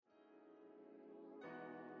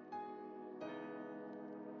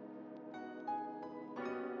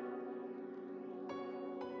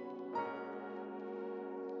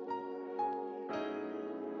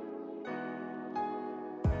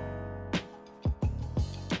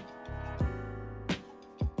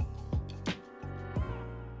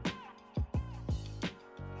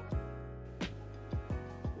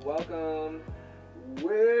welcome.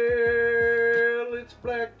 Well, it's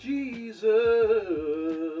Black Jesus.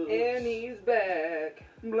 And he's back.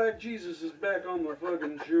 Black Jesus is back on the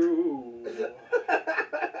fucking show.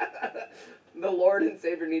 The Lord and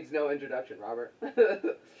Savior needs no introduction, Robert.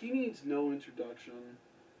 He needs no introduction.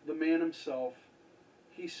 The man himself.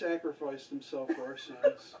 He sacrificed himself for our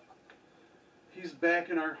sins. He's back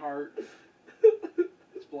in our heart.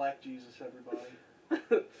 It's Black Jesus, everybody.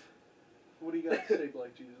 What do you got to say,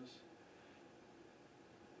 Black Jesus?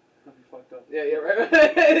 I'll be fucked up. Yeah, right.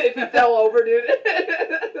 If you fell over, dude.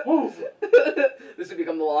 Woo. This would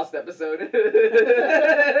become the lost episode.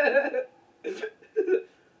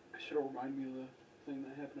 Should have reminded me of the thing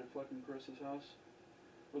that happened at fucking Chris's house.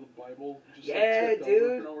 Where the Bible just tipped dude.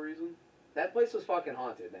 over for no reason. That place was fucking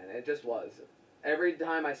haunted, man. It just was. Every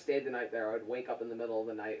time I stayed the night there, I would wake up in the middle of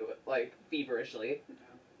the night, like, feverishly.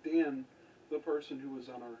 Dan, the person who was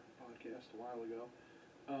on our podcast a while ago,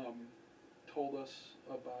 told us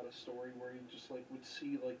about a story where he just, like, would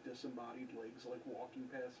see, like, disembodied legs, like, walking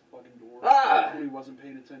past the fucking door when he wasn't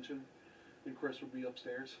paying attention, and Chris would be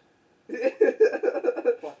upstairs.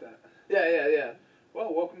 Fuck that. Yeah.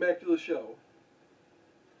 Well, welcome back to the show.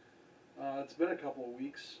 It's been a couple of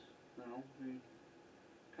weeks. We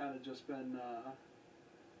kind of just been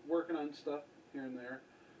working on stuff here and there.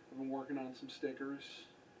 I've been working on some stickers.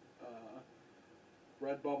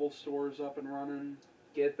 Redbubble store's up and running.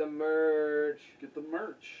 Get the merch. Get the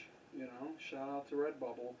merch. Shout out to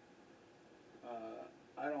Redbubble.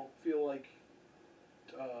 I don't feel like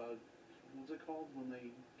what's it called when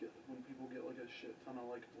people get like a shit ton of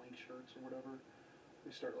like blank shirts or whatever.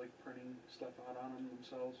 They start like printing stuff out on them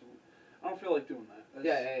themselves. I don't feel like doing that.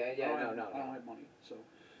 Yeah. I don't have money, so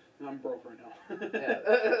I'm broke right now.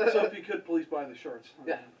 Yeah. So if you could please buy the shirts,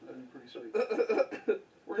 yeah, that'd be pretty sweet.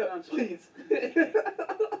 We're on some. Please.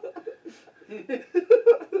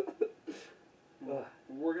 We're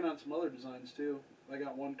working on some other designs too. I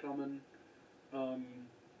got one coming.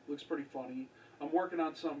 Looks pretty funny. I'm working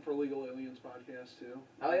on something for Legal Aliens podcast too.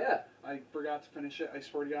 Oh yeah. I forgot to finish it. I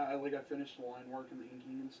swear to God, I finished the line work and the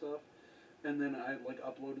inking and stuff. And then I like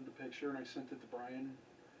uploaded the picture and I sent it to Brian,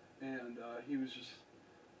 and he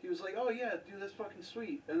was like, "Oh yeah, dude, that's fucking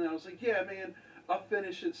sweet." And then I was like, "Yeah, man, I'll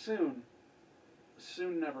finish it soon."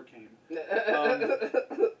 Soon never came.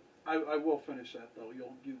 I will finish that though. You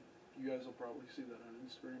guys will probably see that on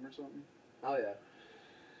Instagram or something. Oh yeah.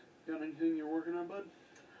 Got anything you're working on, bud?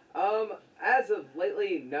 As of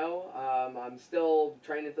lately, no. I'm still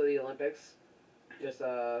training for the Olympics. Just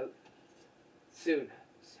soon.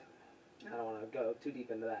 I don't want to go too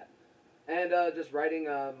deep into that. And just writing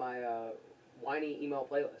my whiny emo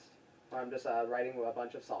playlist, where I'm just writing a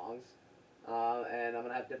bunch of songs, and I'm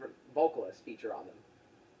gonna have different vocalists feature on them.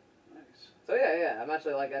 Nice. So yeah, I'm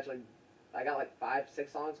actually I got like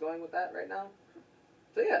 5-6 songs going with that right now.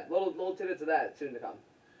 So yeah, little tidbits of that soon to come.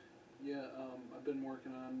 Yeah, I've been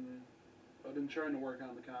trying to work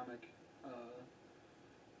on the comic.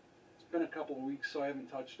 It's been a couple of weeks, so I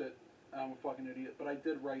haven't touched it. I'm a fucking idiot, but I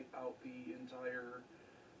did write out the entire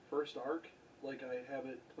first arc. Like, I have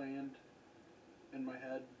it planned in my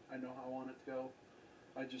head. I know how I want it to go.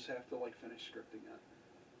 I just have to, like, finish scripting it.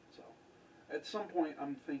 So, at some point,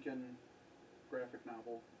 I'm thinking graphic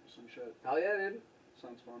novel or some shit. Hell yeah, dude.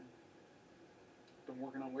 Sounds fun. Been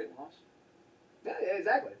working on weight loss. Yeah,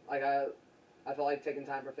 exactly. Like, I feel like taking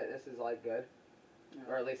time for fitness is, like, good. Yeah.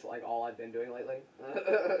 Or at least, like, all I've been doing lately.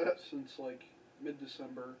 Since, like,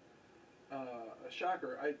 mid-December. A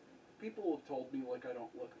shocker. People have told me like I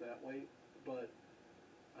don't look that weight, but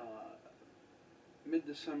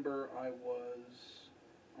mid-December I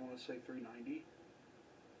want to say 390,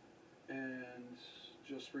 and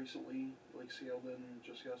just recently, like sealed in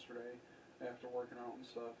just yesterday, after working out and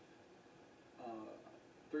stuff,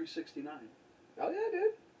 369. Oh yeah,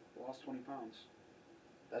 dude. Lost 20 pounds.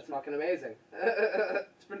 That's fucking amazing.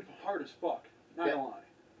 It's been hard as fuck. Not gonna lie.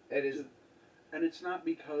 It is. And it's not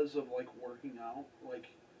because of, like, working out. Like,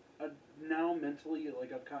 now mentally,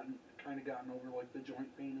 like, I've kind of gotten over, like, the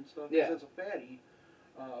joint pain and stuff. Yeah. Because as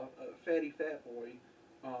a fatty fat boy,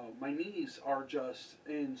 my knees are just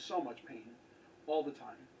in so much pain all the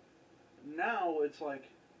time. Now, it's like,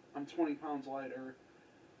 I'm 20 pounds lighter.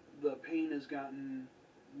 The pain has gotten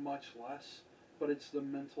much less. But it's the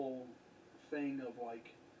mental thing of,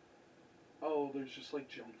 like, oh, there's just, like,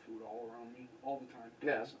 junk food all around me all the time,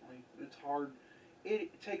 constantly. Yeah. It's hard.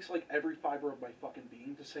 It takes, like, every fiber of my fucking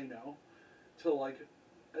being to say no. To, like,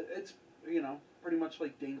 it's, pretty much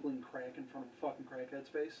like dangling crack in front of a fucking crackhead's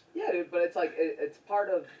face. Yeah, dude, but it's, like, it's part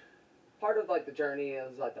of, like, the journey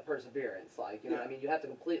is, like, the perseverance. Like, you know what I mean? You have to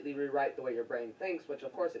completely rewrite the way your brain thinks, which,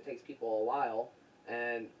 of course, it takes people a while.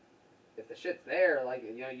 And if the shit's there, like,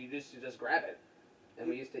 you know, you just grab it. And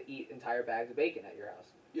we used to eat entire bags of bacon at your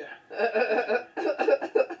house. Yeah.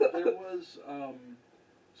 There was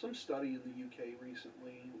some study in the UK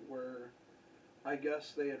recently where I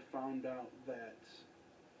guess they had found out that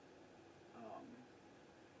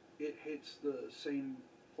it hits the same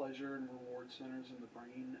pleasure and reward centers in the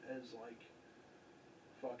brain as, like,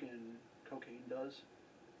 fucking cocaine does.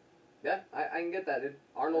 Yeah, I can get that, dude.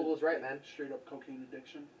 Arnold was right, man. Straight up cocaine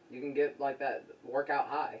addiction. You can get, like, that workout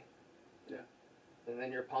high. Yeah. And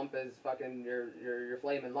then your pump is fucking your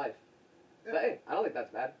flame in life. Yeah. But hey, I don't think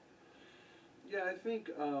that's bad. Yeah, I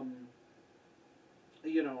think,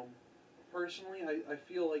 you know, personally, I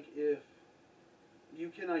feel like if you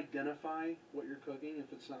can identify what you're cooking,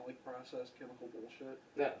 if it's not like processed chemical bullshit,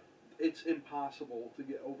 Yeah. it's impossible to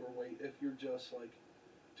get overweight if you're just, like,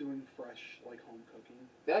 doing fresh, like, home cooking.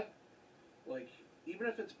 Yeah. Like, even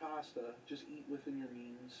if it's pasta, just eat within your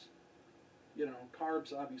means. You know,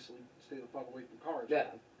 carbs, obviously, stay the fuck away from carbs. Yeah.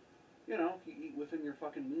 You know, if you eat within your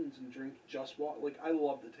fucking means and drink just water. Like, I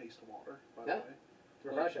love the taste of water, by the way. It's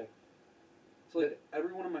refreshing. It's like,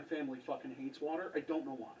 everyone in my family fucking hates water. I don't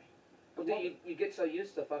know why. Well, dude, you get so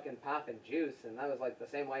used to fucking popping juice, and that was, like, the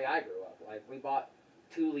same way I grew up. Like, we bought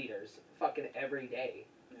 2 liters fucking every day.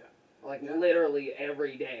 Yeah. Like, Yeah. literally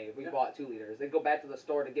every day we bought 2 liters. They'd go back to the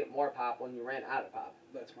store to get more pop when you ran out of pop.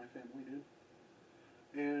 That's my family, dude.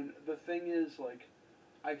 And the thing is, like,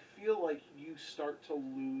 I feel like you start to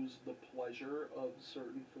lose the pleasure of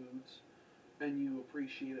certain foods, and you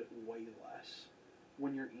appreciate it way less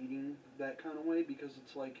when you're eating that kind of way, because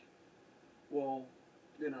it's like, well,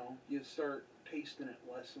 you know, you start tasting it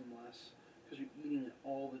less and less because you're eating it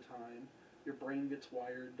all the time. Your brain gets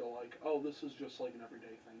wired to, like, oh, this is just like an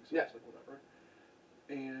everyday thing, so it's like whatever.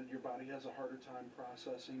 And your body has a harder time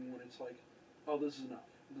processing when it's like, oh, this is enough,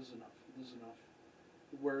 this is enough, this is enough.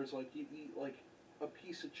 Whereas, like, you eat, like, a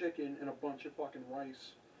piece of chicken and a bunch of fucking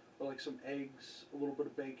rice, or, like, some eggs, a little bit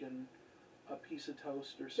of bacon, a piece of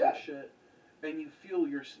toast or some shit, and you feel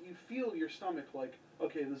your stomach like,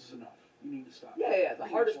 okay, this is enough. You need to stop. Yeah. The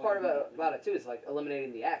hardest part about it, too, is, like,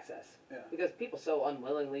 eliminating the excess. Yeah. Because people so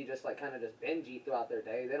unwillingly just, like, kind of just binge eat throughout their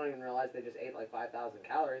day. They don't even realize they just ate, like, 5,000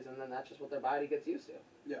 calories, and then that's just what their body gets used to.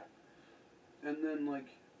 Yeah. And then, like,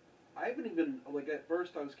 I haven't even, like, at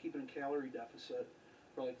first I was keeping a calorie deficit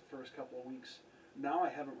for, like, the first couple of weeks. Now I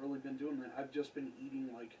haven't really been doing that. I've just been eating,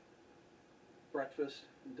 like, breakfast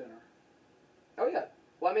and dinner. Oh, yeah.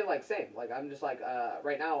 Well, I mean, like, same. Like, I'm just, like,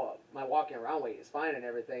 right now, my walking around weight is fine and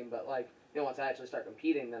everything, but, like, you know, once I actually start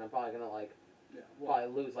competing, then I'm probably going to, like,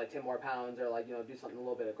 probably lose, like, 10 more pounds or, like, you know, do something a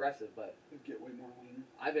little bit aggressive, but... Get way more lean.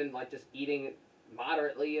 I've been, like, just eating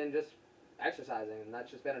moderately and just exercising, and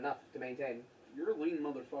that's just been enough to maintain. You're a lean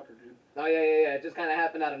motherfucker, dude. Oh, yeah. It just kind of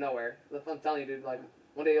happened out of nowhere. I'm telling you, dude, like,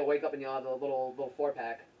 one day you'll wake up and you'll have a little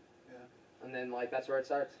 4-pack. Yeah. And then, like, that's where it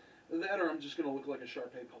starts. That or I'm just going to look like a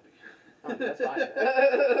Shar-Pei puppy. Oh, that's fine.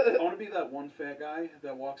 I want to be that one fat guy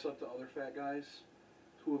that walks up to other fat guys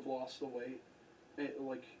who have lost the weight, and,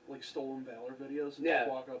 like stolen valor videos, and just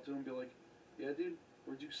walk up to him and be like, yeah, dude,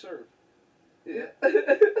 where'd you serve? Yeah.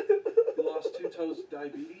 You lost 2 toes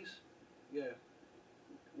diabetes? Yeah.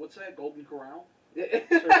 What's that, Golden Corral? Serve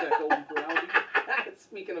that Golden Corral, dude?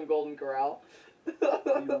 Speaking of Golden Corral. You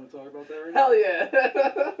want to talk about that right now? Hell yeah.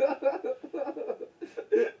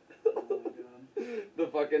 Oh my god. The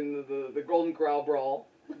fucking, the Golden Corral brawl.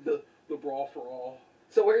 The brawl for all.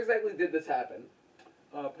 So where exactly did this happen?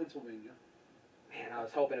 Pennsylvania. Man, I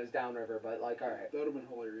was hoping it was downriver, but, like, alright. That would have been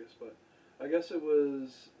hilarious, but I guess it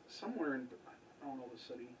was somewhere in, I don't know the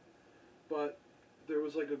city, but there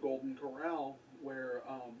was, like, a Golden Corral where,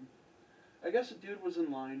 I guess a dude was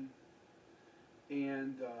in line,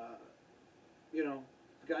 and, you know,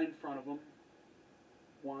 the guy in front of him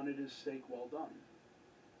wanted his steak well done,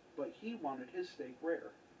 but he wanted his steak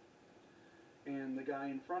rare, and the guy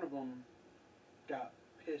in front of him got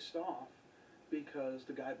pissed off because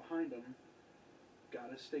the guy behind him got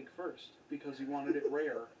his steak first because he wanted it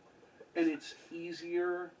rare, and it's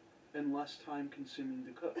easier and less time consuming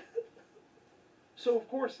to cook. So of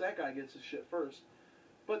course that guy gets his shit first,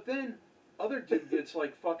 but then other dude gets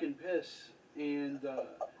like fucking pissed, and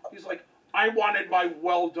he's like, I wanted my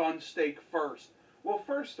well done steak first. Well,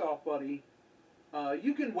 first off, buddy,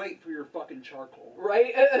 you can wait for your fucking charcoal.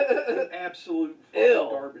 Right? An absolute fucking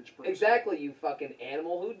garbage person. Exactly, you fucking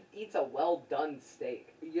animal. Who eats a well done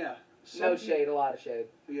steak? Yeah. No shade, a lot of shade.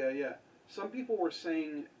 Yeah. Some people were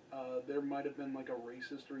saying there might have been like a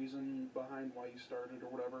racist reason behind why he started or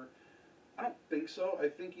whatever. I don't think so. I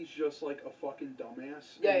think he's just like a fucking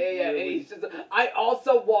dumbass. Yeah. And he's just, I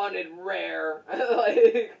also wanted rare.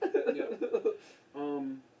 Like. Yeah.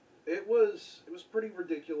 It was pretty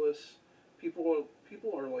ridiculous. People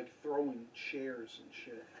are like throwing chairs and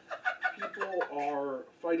shit. People are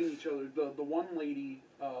fighting each other. The one lady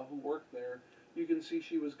who worked there, you can see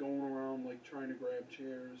she was going around like trying to grab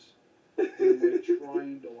chairs and like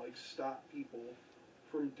trying to like stop people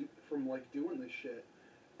from like doing this shit.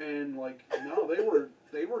 And like no,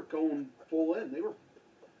 they were going full in. They were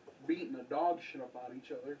beating the dog shit up out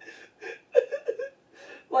each other.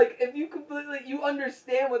 Like, if you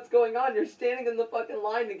understand what's going on, you're standing in the fucking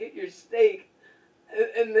line to get your steak,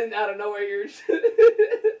 and then out of nowhere you're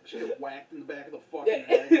She get whacked in the back of the fucking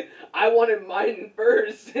head. I wanted mine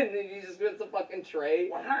first, and then you just gets a fucking tray.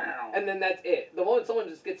 Wow. And then that's it. The moment someone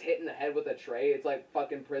just gets hit in the head with a tray, it's like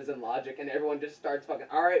fucking prison logic, and everyone just starts fucking,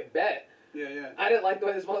 alright, bet. Yeah. I didn't like the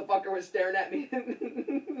way this motherfucker was staring at me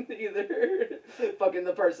either. Fucking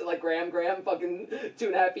the person, like Graham, fucking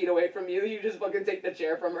 2.5 feet away from you, you just fucking take the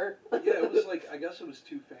chair from her. Yeah, it was like, I guess it was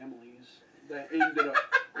two families that ended up,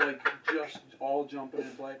 like, just all jumping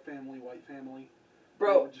in. Black family, white family.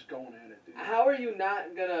 Bro, they were just going at it, dude. How are you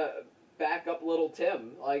not gonna back up little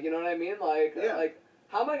Tim? Like, you know what I mean? Like, yeah. Like,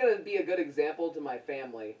 how am I gonna be a good example to my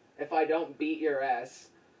family if I don't beat your ass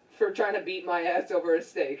for trying to beat my ass over a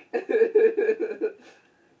steak?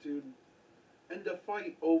 Dude. And to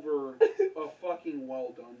fight over a fucking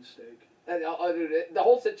well done steak. And, dude, the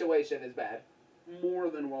whole situation is bad. More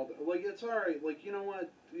than well done. Like, it's alright. Like, you know what,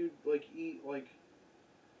 dude? Like, eat, like,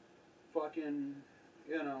 fucking,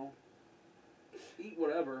 you know, eat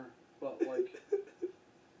whatever. But, like,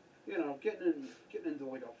 you know, getting into,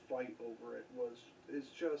 like, a fight over it is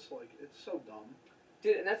just, like, it's so dumb.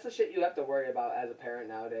 Dude, and that's the shit you have to worry about as a parent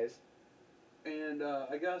nowadays. And,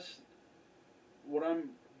 I guess what I'm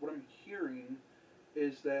hearing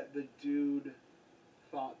is that the dude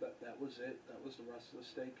thought that was it. That was the rest of the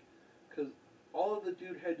steak. Because all the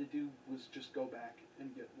dude had to do was just go back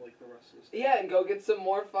and get, like, the rest of the steak. Yeah, and go get some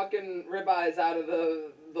more fucking ribeyes out of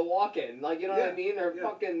the walk-in. Like, you know what I mean? Or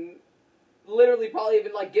fucking literally probably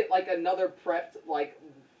even, like, get, like, another prepped, like,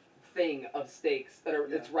 thing of steaks that are,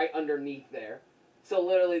 it's right underneath there. So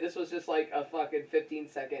literally this was just, like, a fucking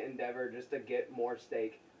 15-second endeavor just to get more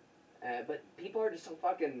steak. But people are just so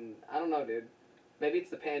fucking, I don't know, dude. Maybe it's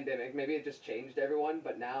the pandemic. Maybe it just changed everyone.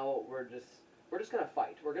 But now we're just gonna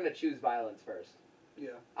fight. We're gonna choose violence first.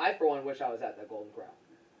 Yeah. I, for one, wish I was at the Golden Corral.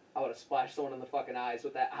 I would have splashed someone in the fucking eyes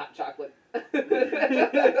with that hot chocolate.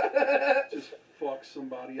 Just fuck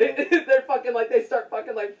somebody up. They're fucking like, they start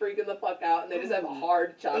fucking like freaking the fuck out, and they just have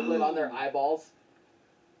hard chocolate on their eyeballs.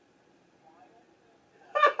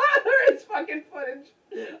 There is fucking footage.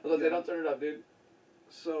 I was gonna say, don't turn it up, dude.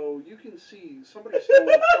 So you can see somebody's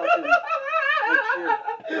throwing fucking like chair.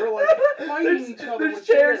 They're like fighting each other there's with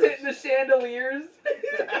chairs hitting the chandeliers.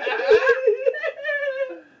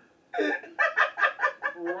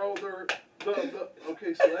 Bro,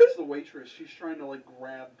 okay, so that's the waitress. She's trying to like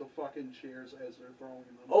grab the fucking chairs as they're throwing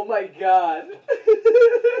them. Oh my god.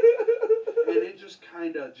 And it just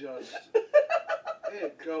kinda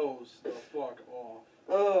it goes the fuck off.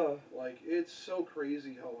 Ugh. Like, it's so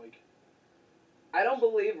crazy how, like... I don't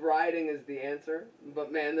believe rioting is the answer,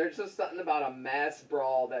 but man, there's just something about a mass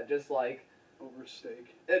brawl that just, like... Over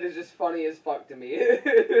steak. It is just funny as fuck to me.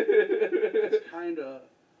 It's kinda...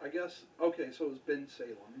 I guess... Okay, so it was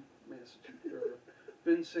Bensalem, Massachusetts. Or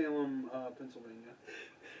Bensalem, Pennsylvania.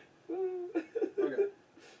 Okay.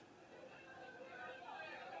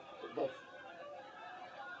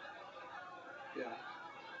 Yeah.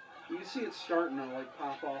 You can see it's starting to, like,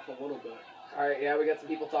 pop off a little bit. Alright, yeah, we got some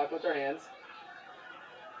people talking with their hands.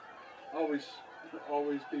 Always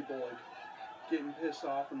people, like, getting pissed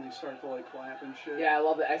off and they start to, like, clap and shit. Yeah, I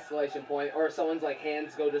love the escalation point. Or someone's, like,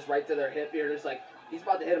 hands go just right to their hip. You're just like, he's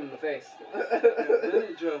about to hit him in the face. Yeah, then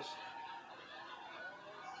it just...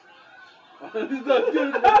 the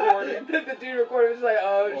dude recording. The dude recording was like,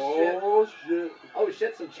 oh shit. Oh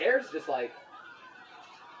shit, some chairs just like...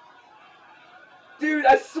 Dude,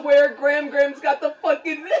 I swear Graham's got the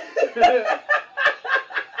fucking...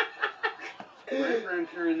 Graham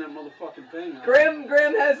carrying that motherfucking thing out. Graham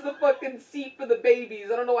has the fucking seat for the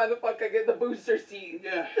babies. I don't know why the fuck I get the booster seat.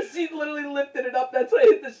 Yeah. She literally lifted it up. That's why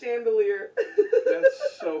it hit the chandelier.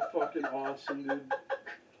 That's so fucking awesome, dude.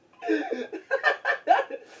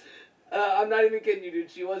 I'm not even kidding you,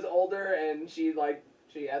 dude. She was older and she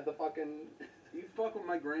had the fucking... You fuck with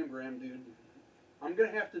my Graham, dude. I'm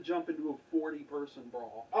gonna have to jump into a 40-person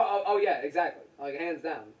brawl. Oh, yeah, exactly. Like, hands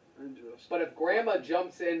down. But if Grandma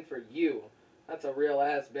jumps in for you, that's a real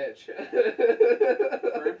ass bitch.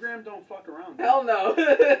 Graham don't fuck around. Dude. Hell no.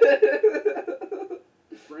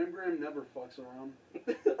 Graham never fucks around.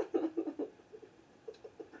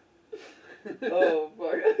 Oh,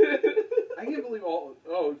 fuck.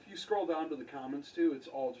 down to the comments too, it's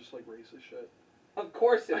all just like racist shit. Of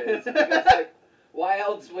course it is. Because, like, why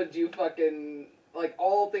else would you fucking, like,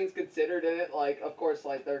 all things considered in it, like, of course,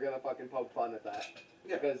 like, they're gonna fucking poke fun at that.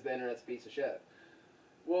 Yeah. Because the internet's a piece of shit.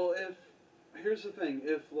 Well, here's the thing,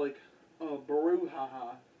 if like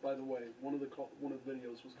Baruhaha, by the way, one of the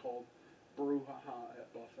videos was called Baruhaha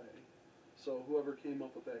at Buffet. So whoever came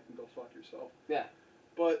up with that can go fuck yourself. Yeah.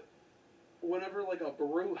 But whenever like a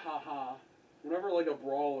Baruhaha, whenever like a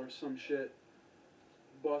brawl or some shit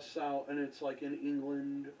busts out and it's like in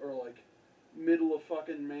England or like middle of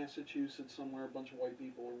fucking Massachusetts somewhere, a bunch of white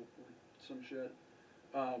people or some shit,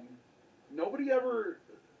 nobody ever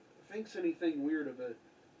thinks anything weird of it.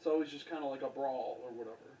 It's always just kind of like a brawl or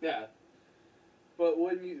whatever. Yeah. But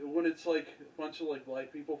when it's like a bunch of like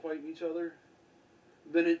black people fighting each other,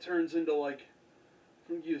 then it turns into like,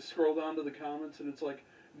 you scroll down to the comments and it's like,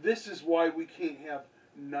 this is why we can't have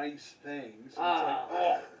nice things. And it's like,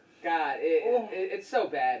 oh. God, it's so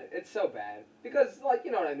bad. It's so bad. Because, like,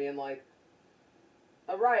 you know what I mean? Like,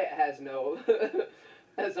 a riot has no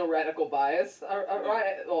has no radical bias. A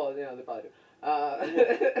riot, well, you know, they probably do.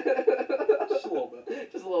 Just a little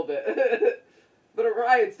bit. Just a little bit. But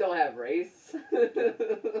riots don't have race.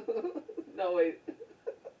 No, wait.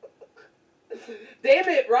 Damn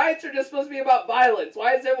it, riots are just supposed to be about violence.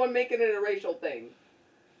 Why is everyone making it a racial thing?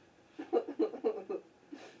 Because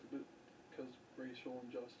racial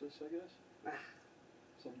injustice, I guess.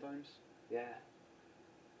 Sometimes. Yeah.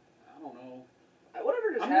 I don't know.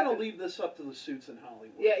 Whatever just I'm happened. going to leave this up to the suits in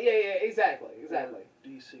Hollywood. Yeah, exactly. Or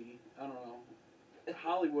DC. I don't know.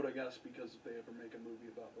 Hollywood, I guess, because if they ever make a movie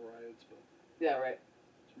about the riots, but... Yeah, right.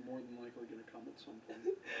 It's more than likely going to come at some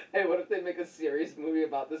point. Hey, what if they make a serious movie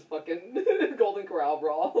about this fucking Golden Corral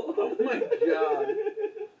brawl? Oh my god.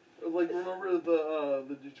 Like, remember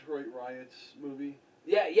the Detroit riots movie?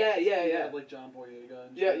 Yeah. Like John Boyega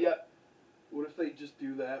and Yeah, shit. yeah. What if they just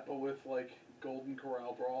do that, but with, like, Golden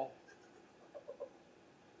Corral brawl?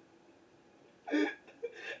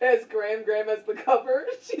 As Graham has the cover,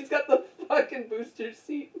 she's got the fucking booster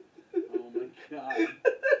seat. Oh my god.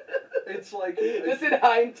 It's like... Just in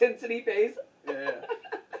high intensity phase. Yeah.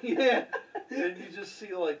 Yeah. And you just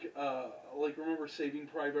see, like, remember Saving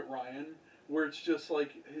Private Ryan? Where it's just,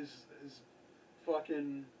 like,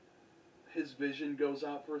 his vision goes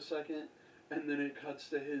out for a second, and then it cuts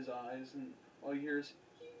to his eyes, and all you hear is...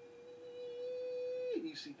 And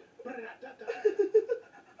you see...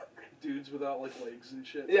 Dudes without, like, legs and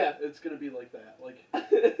shit. Yeah. It's gonna be like that. Like,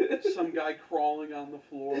 some guy crawling on the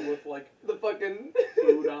floor with, like... The fucking...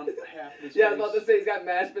 food on half his face. Yeah, I was about to say he's got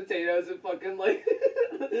mashed potatoes and fucking, like,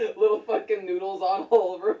 little fucking noodles on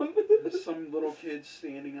all over him. There's some little kid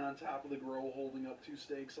standing on top of the grill holding up 2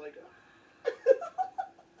 steaks, like...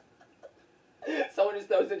 Someone just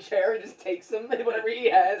throws a chair and just takes him, whatever he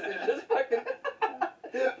has, and just fucking...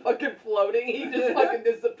 fucking floating, he just fucking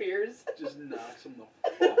disappears. Just knocks him the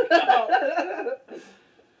fuck out.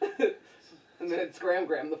 And then it's Graham,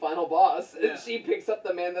 the final boss, Yeah. and she picks up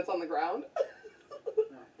the man that's on the ground.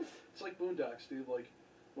 Yeah. It's like Boondocks, dude. Like,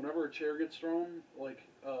 whenever a chair gets thrown, like,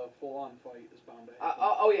 a full-on fight is bound to happen.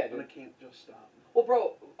 Oh yeah, dude. And it can't just stop. Well,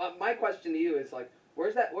 bro, my question to you is, like,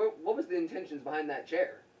 what was the intentions behind that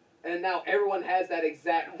chair? And now everyone has that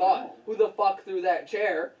exact thought. know. Who the fuck threw that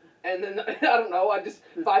chair? And then, I don't know, I just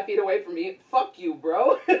 5 feet away from me, fuck you,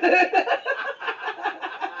 bro.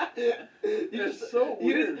 It's so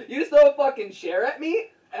weird. You just throw a fucking chair at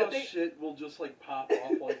me? How shit will just, like, pop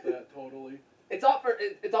off like that, totally. It's all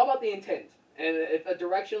about the intent. And if a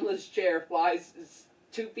directionless chair flies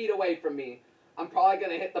 2 feet away from me, I'm probably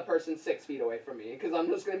going to hit the person 6 feet away from me. Because I'm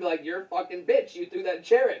just going to be like, you're a fucking bitch, you threw that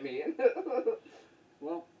chair at me.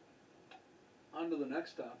 Well, on to the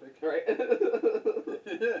next topic. Right.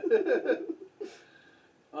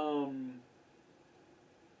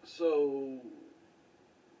 So,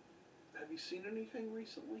 have you seen anything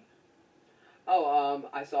recently? Oh,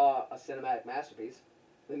 I saw a cinematic masterpiece.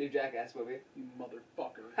 The new Jackass movie. You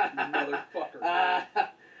motherfucker. You motherfucker.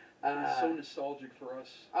 It's so nostalgic for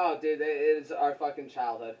us. Oh, dude, it is our fucking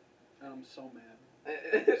childhood. And I'm so mad.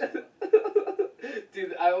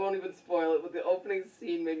 Dude, I won't even spoil it, but the opening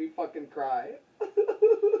scene made me fucking cry.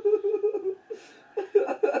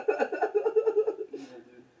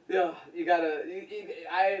 Yeah, you gotta.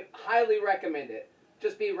 I highly recommend it.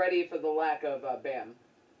 Just be ready for the lack of Bam.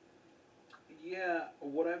 Yeah,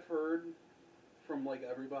 what I've heard from, like,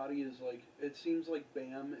 everybody is, like, it seems like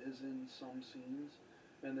Bam is in some scenes,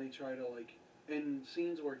 and they try to, like, in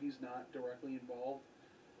scenes where he's not directly involved,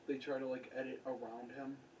 they try to, like, edit around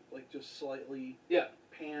him, like, just slightly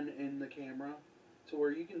pan in the camera to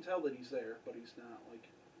where you can tell that he's there, but he's not. Like,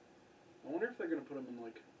 I wonder if they're gonna put him in,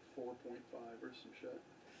 like, 4.5 or some shit.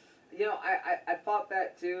 You know, I thought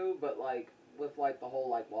that too, but like with like the whole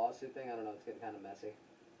like lawsuit thing, I don't know, it's getting kind of messy.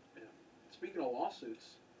 Yeah. Speaking of lawsuits,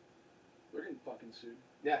 they're getting fucking sued.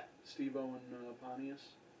 Yeah. Steve-O and Pontius.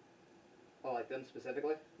 Oh, like them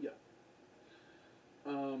specifically? Yeah.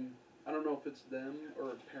 I don't know if it's them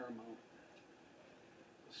or Paramount.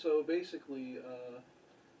 So basically,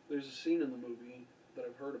 there's a scene in the movie that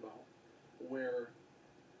I've heard about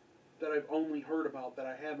that I've only heard about that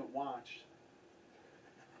I haven't watched.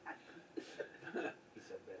 He's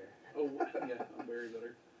so bitter. Oh, yeah, I'm very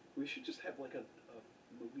bitter. We should just have like a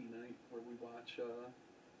movie night where we watch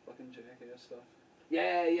fucking Jackass stuff.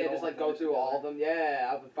 Yeah, Get all just the like go guys through all of together. them. Yeah,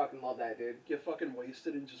 I would fucking love that, dude. Get fucking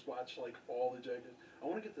wasted and just watch like all the Jackass. I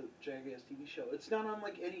want to get the Jackass TV show. It's not on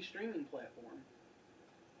like any streaming platform.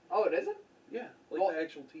 Oh, it isn't? Yeah, like Well, the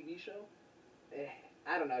actual TV show.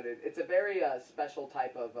 I don't know, dude. It's a very special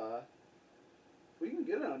type of. We can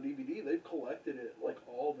get it on DVD. They've collected it, like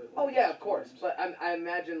all of it. Oh like, yeah, those of course. films. But I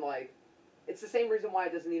imagine like, it's the same reason why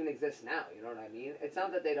it doesn't even exist now. You know what I mean? It's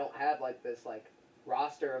not that they don't have like this like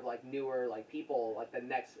roster of like newer like people like the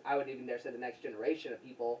next. I would even dare say the next generation of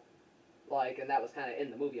people. Like, and that was kind of in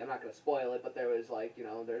the movie. I'm not going to spoil it, but there was like, you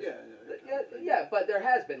know, there's yeah, but there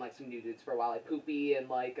has been like some new dudes for a while, like Poopy and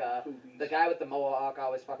like the guy with the mohawk. I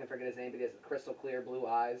always fucking forget his name, but he has crystal clear blue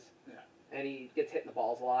eyes. Yeah. And he gets hit in the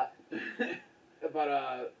balls a lot.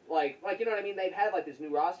 But like you know what I mean? They've had like this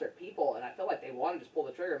new roster of people, and I feel like they want to just pull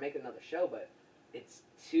the trigger and make another show, but it's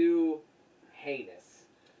too heinous.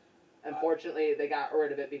 Unfortunately, they got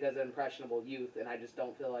rid of it because of impressionable youth, and I just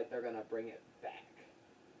don't feel like they're gonna bring it back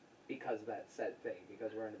because of that said thing.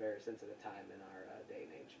 Because we're in a very sensitive time in our day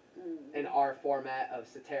and age, and our format of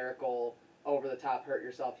satirical, over-the-top,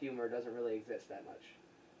 hurt-yourself humor doesn't really exist that much.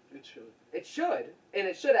 It should. It should, and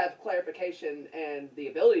it should have clarification and the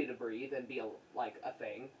ability to breathe and be a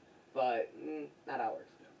thing, but not how it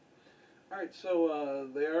works. Yeah. All right, so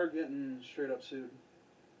they are getting straight up sued.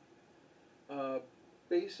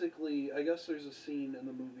 Basically, I guess there's a scene in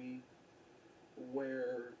the movie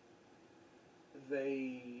where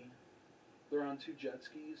they're on two jet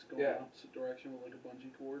skis going in opposite direction with like a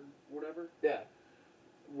bungee cord, whatever. Yeah.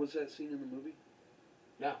 Was that scene in the movie?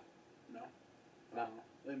 No. No. No.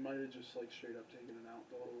 They might have just like straight up taken it out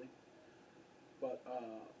totally. But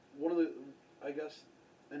one of the, I guess,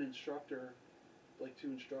 an instructor, like two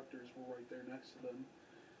instructors were right there next to them.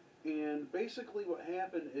 And basically what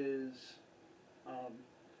happened is,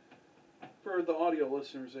 for the audio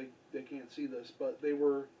listeners, they can't see this, but they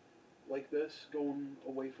were like this, going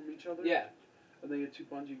away from each other. Yeah. And they had two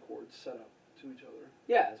bungee cords set up to each other.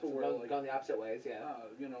 Yeah, So we're like, going the opposite ways, yeah.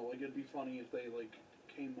 You know, like it'd be funny if they like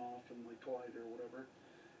came off and like collided or whatever.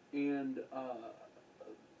 And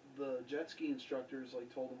the jet ski instructors like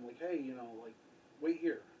told them like, hey, you know, like wait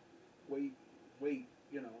here, wait,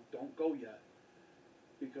 you know, don't go yet,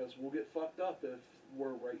 because we'll get fucked up if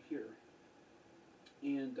we're right here.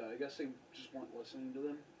 And I guess they just weren't listening to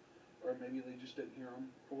them, or maybe they just didn't hear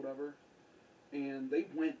them or whatever. And they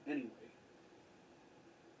went anyway.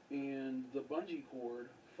 And the bungee cord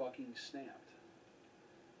fucking snapped.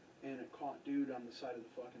 And it caught dude on the side of the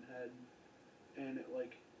fucking head. And it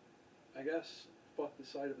like, I guess, fucked the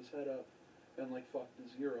side of his head up and like fucked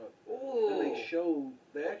his ear up. Ooh. And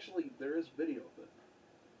there is video of it.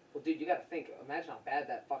 Well, dude, you gotta think, imagine how bad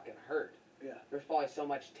that fucking hurt. Yeah. There's probably so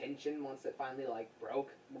much tension once it finally like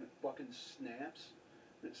broke. When it fucking snaps,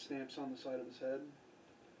 and it snaps on the side of his head.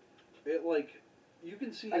 It like, you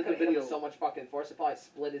can see That in the could have hit him video. with so much fucking force, it probably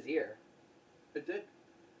split his ear. It did.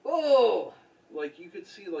 Ooh! Like, you could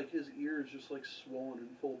see, like, his ears just, like, swollen and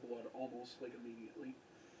full blood almost, like, immediately.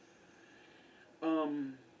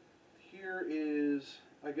 Here is,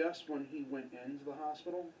 I guess, when he went into the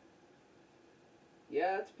hospital.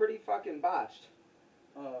 Yeah, it's pretty fucking botched.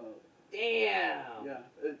 Damn! Yeah,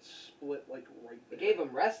 it split, like, right there. It gave him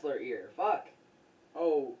wrestler ear. Fuck.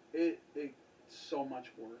 Oh, it's so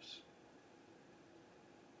much worse.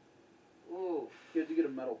 Oof. He had to get a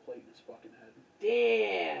metal plate in his fucking head.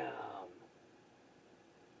 Damn!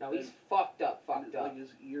 No, he's fucked up. Like,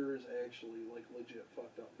 his ear is actually, like, legit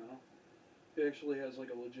fucked up now. He actually has, like,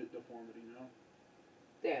 a legit deformity now.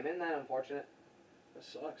 Damn, isn't that unfortunate? That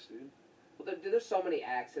sucks, dude. Well, there's so many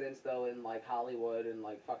accidents, though, in, like, Hollywood and,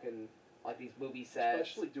 like, fucking, like, these movie sets.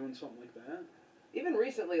 Especially doing something like that. Even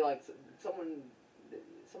recently, like,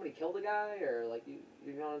 somebody killed a guy, or, like, you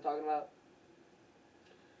know what I'm talking about?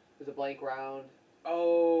 There's a blank round.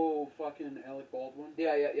 Oh, fucking Alec Baldwin?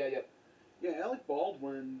 Yeah. Yeah, Alec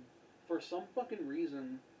Baldwin, for some fucking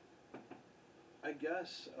reason, I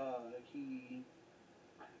guess, okay,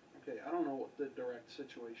 I don't know what the direct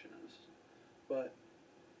situation is, but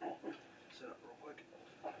Oh, sit up real quick.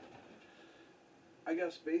 I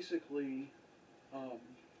guess basically,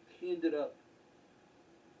 he ended up.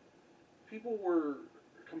 People were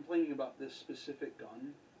complaining about this specific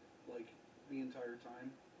gun, like, the entire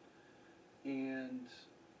time. And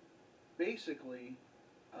basically,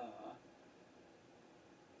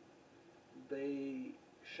 they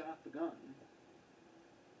shot the gun.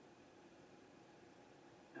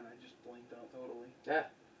 And I just blinked out totally. Yeah.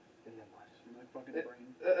 And then what? In my fucking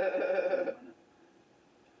brain. Wait a minute.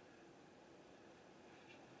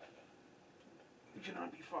 You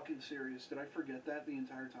cannot be fucking serious. Did I forget that the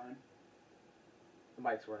entire time? The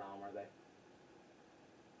mics weren't on, were they?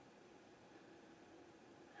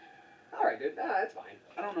 Alright, dude. That's fine.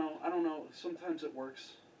 I don't know. Sometimes it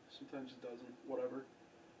works. Sometimes it doesn't. Whatever.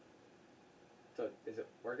 So, is it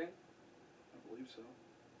working? I believe so.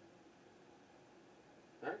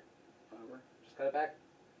 Alright. Whatever. Just cut it back.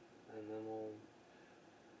 And then we'll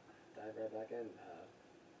dive right back in.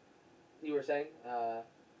 You were saying?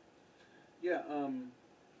 Yeah,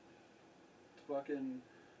 fucking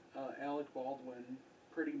Alec Baldwin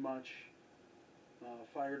pretty much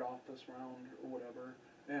fired off this round or whatever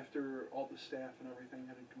after all the staff and everything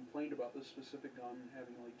had complained about this specific gun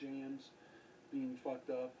having like jams, being fucked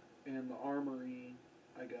up, and the armory,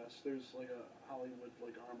 I guess, there's like a Hollywood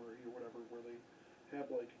like armory or whatever where they have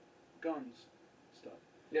like guns stuff.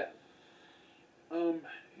 Yeah.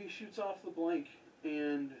 He shoots off the blank,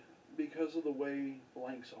 and because of the way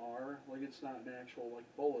blanks are, like it's not an actual like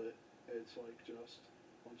bullet, it's like just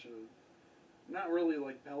a bunch of, not really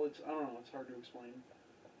like pellets, I don't know, it's hard to explain,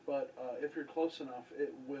 but if you're close enough,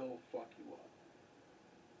 it will fuck you up,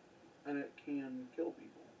 and it can kill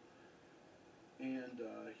people. And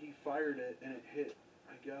he fired it, and it hit,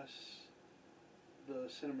 I guess, the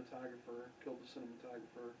cinematographer, killed the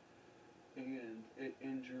cinematographer, and it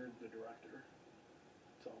injured the director.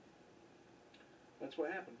 So, that's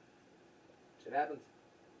what happened. Shit happens.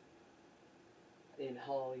 In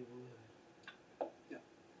Hollywood. Yeah.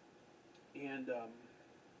 And,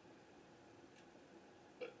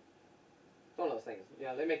 it's one of those things. You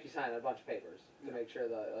know, they make you sign a bunch of papers to make sure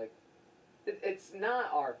that, like, it's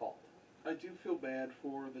not our fault. I do feel bad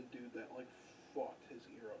for the dude that, like, fucked his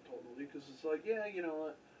ear up totally, because it's like, yeah, you know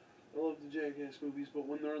what, I love the Jackass movies, but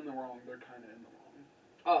when they're in the wrong, they're kind of in the wrong.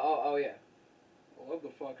 Oh, yeah. I love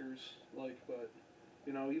the fuckers, like, but,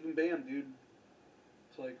 you know, even Bam, dude,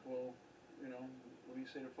 it's like, well, you know, what do you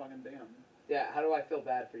say to fucking Bam? Yeah, how do I feel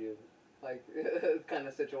bad for you? Like, kind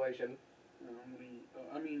of situation. You know,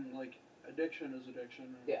 I mean, like, addiction is addiction.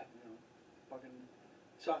 And, yeah. You know, fucking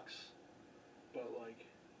sucks. But, like,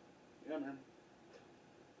 yeah, man.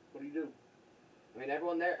 What do you do? I mean,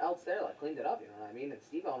 everyone else there, like, cleaned it up, you know what I mean? And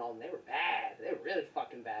Steve-O and all them, they were bad. They were really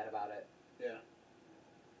fucking bad about it. Yeah.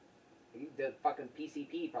 He did fucking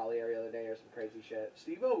PCP probably every other day or some crazy shit.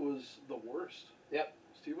 Steve-O was the worst. Yep.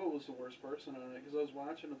 Steve-O was the worst person on it, because I was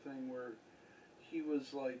watching a thing where he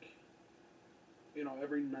was, like, you know,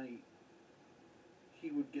 every night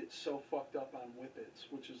he would get so fucked up on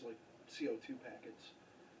whippets, which is, like, CO2 packets,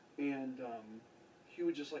 and he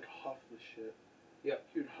would just, like, huff the shit. Yep.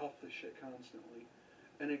 He would huff the shit constantly,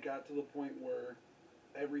 and it got to the point where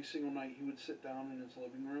every single night he would sit down in his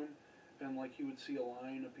living room, and, like, he would see a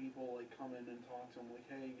line of people, like, come in and talk to him, like,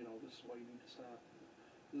 hey, you know, this is why you need to stop.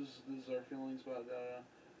 This is our feelings about that.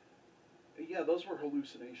 Yeah, those were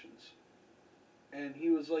hallucinations. And he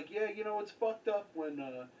was like, yeah, you know, it's fucked up when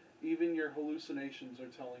even your hallucinations are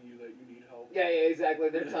telling you that you need help. Yeah, exactly.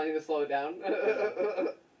 They're telling you to slow it down.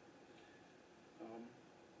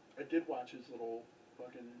 I did watch his little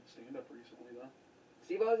fucking stand-up recently, though.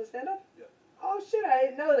 Steve-O has a stand-up? Yeah. Oh, shit, I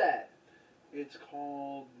didn't know that. It's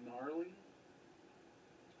called Gnarly.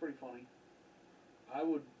 It's pretty funny. I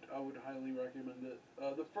would highly recommend it.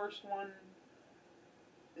 The first one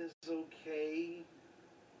is okay.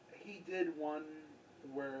 He did one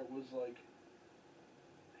where it was like,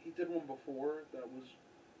 he did one before that was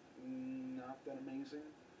not that amazing.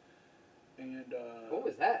 And what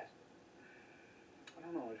was that? I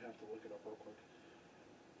don't know, I'd have to look it up real quick.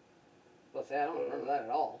 Let's say I don't remember that at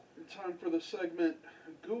all. Time for the segment,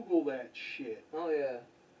 Google that shit. Oh, yeah.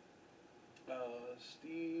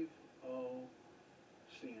 Steve-O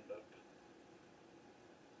stand-up.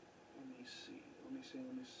 Let me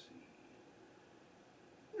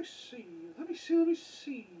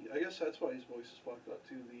see. I guess that's why his voice is fucked up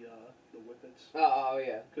too, the whippets. Oh,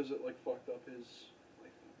 yeah. Because it, like, fucked up his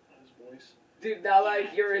voice. Dude, now that I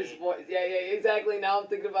hear his voice, yeah, exactly. Now I'm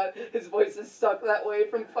thinking about it. His voice is stuck that way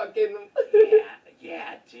from fucking.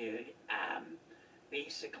 yeah, dude.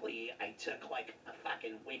 Basically, I took like a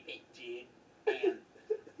fucking whippet, dude, and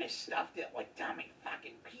I stuffed it like down my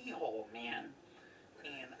fucking pee hole, man.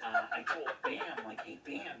 And I told Bam, like, hey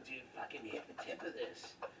Bam, dude, fucking hit the tip of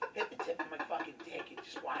this. Hit the tip of my fucking dick and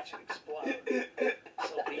just watch it explode.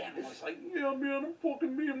 So Bam was like, Yeah, man, I'm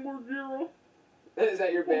fucking being Margera. Is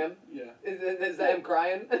that your Bam? Yeah. Is that him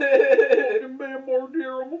crying? Fucking Bam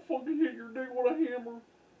Margera, I'm gonna fucking hit your dick with a hammer.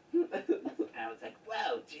 I was like,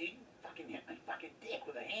 whoa, dude, you fucking hit my fucking dick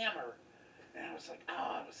with a hammer. And I was like,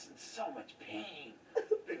 oh, I was in so much pain.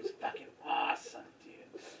 But it was fucking awesome,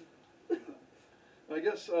 dude. I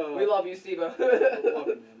guess, We love you, Steve-O. I love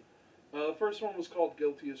it, man. The first one was called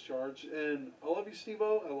Guilty as Charged, and I love you,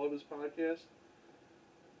 Steve-O. I love his podcast.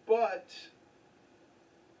 But,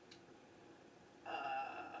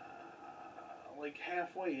 like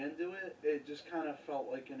halfway into it, it just kind of felt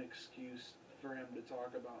like an excuse for him to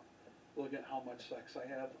talk about, look at how much sex I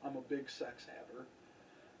have. I'm a big sex haver.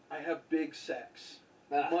 I have big sex.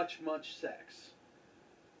 Much sex.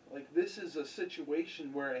 Like, this is a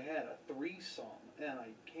situation where I had a threesome, and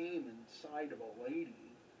I came inside of a lady.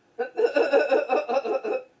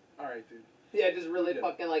 Alright, dude. Yeah, just really Yeah.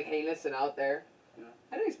 fucking, like, heinous and out there. Yeah.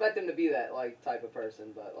 I didn't expect him to be that, like, type of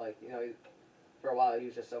person, but, like, you know, for a while he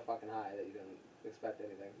was just so fucking high that you didn't expect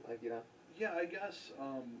anything. Like, you know? Yeah, I guess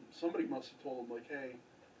somebody must have told him, like, hey,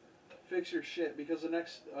 fix your shit, because the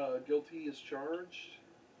next Guilty as Charged,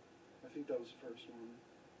 I think that was the first one.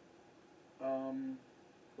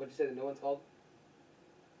 What'd you say the new one's called?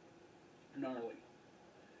 Gnarly.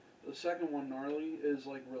 The second one, Gnarly, is,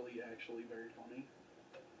 like, really actually very funny.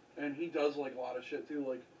 And he does, like, a lot of shit, too.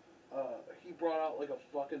 Like, he brought out, like, a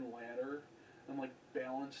fucking ladder and, like,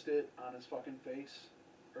 balanced it on his fucking face.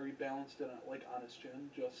 Or he balanced it, like, on his chin,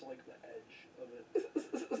 just, like, the edge of it.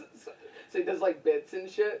 So he does, like, bits and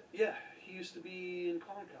shit? Yeah, he used to be in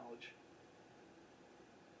clown college.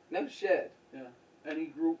 No shit. Yeah. And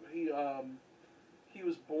he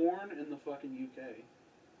was born in the fucking UK.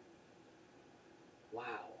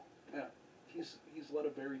 Wow. Yeah. He's led a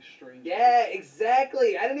very strange Yeah, life.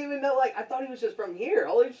 exactly. I didn't even know, like, I thought he was just from here.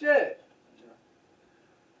 Holy shit. Yeah.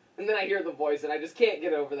 And then I hear the voice and I just can't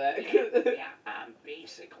get over that. Yeah,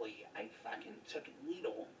 basically, I fucking took a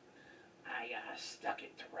needle. I stuck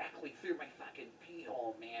it directly through my fucking pee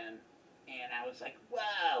hole, man. And I was like,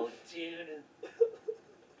 whoa, dude.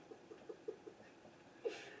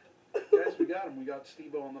 Guys, we got him. We got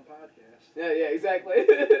Steve-O on the podcast. Yeah, exactly.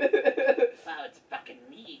 Wow, it's fucking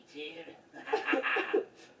me, dude.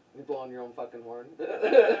 You're blowing your own fucking horn.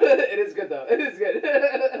 It is good, though. It is good.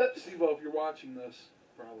 Steve-O, if you're watching this,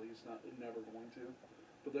 probably he's never going to.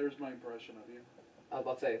 But there's my impression of you. I was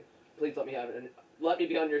about to say, please let me have it. And let me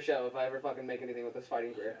be on your show if I ever fucking make anything with this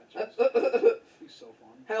fighting career. Yeah, it's he's so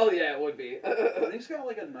fun. Hell yeah, it would be. And he's got,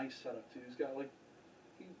 like, a nice setup, too. He's got, like,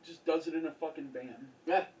 he just does it in a fucking van.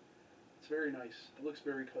 Yeah. It's very nice. It looks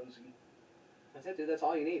very cozy. That's it, dude. That's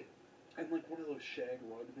all you need. And, like, one of those shag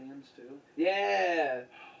rug vans, too. Yeah.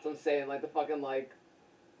 That's what I'm saying. Like the fucking, like,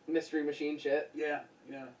 mystery machine shit. Yeah.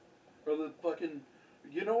 Or the fucking...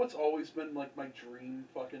 You know what's always been, like, my dream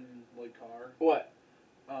fucking, like, car? What?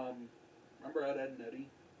 Remember Ed, and Eddie?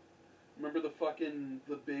 Remember the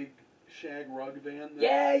big shag rug van?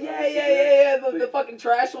 Yeah. That The fucking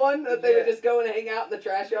trash one that they would just go and hang out in the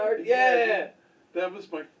trash yard. Yeah. That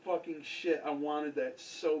was my fucking shit. I wanted that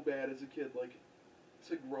so bad as a kid, like,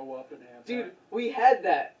 to grow up and have Dude, that. we had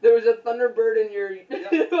that. There was a Thunderbird in your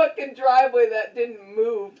fucking driveway that didn't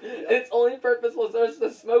move. Yep. And its only purpose was there was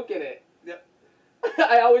to smoke in it. Yep.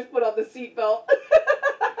 I always put on the seatbelt.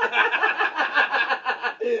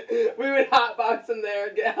 We would hotbox in there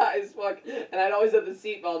and get high as fuck, and I'd always have the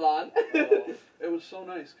seatbelt on. It was so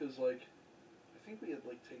nice, because, like, I think we had,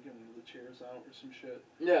 like, taken one of the chairs out or some shit.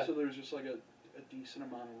 Yeah. So there was just, like, a decent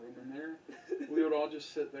amount of room in there. We would all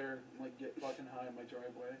just sit there and, like, get fucking high in my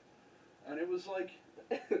driveway. And it was, like,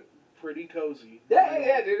 pretty cozy.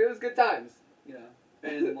 Yeah, dude, it was good times. Yeah.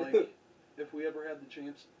 And, like, if we ever had the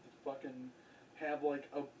chance to fucking have, like,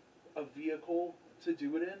 a vehicle to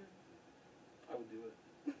do it in, I would do it.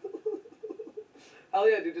 Hell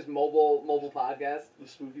yeah, dude, just mobile podcast. The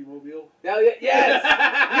SpookiMobile. Hell yeah, yes!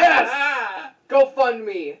 Yes! Go fund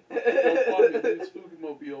me. Go fund me, dude,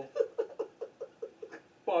 SpookiMobile.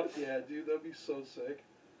 Fuck yeah, dude, that'd be so sick.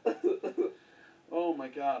 Oh my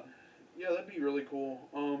god. Yeah, that'd be really cool.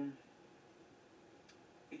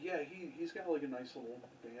 Yeah, he's got like a nice little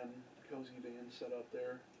van, cozy van set up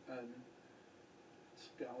there, and it's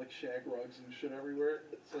got like shag rugs and shit everywhere.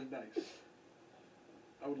 It's like nice.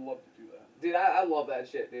 I would love to do that. Dude, I love that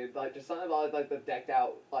shit, dude. Like, just something about, like, the decked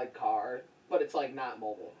out, like, car, but it's, like, not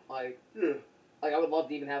mobile. Like, Yeah. Like, I would love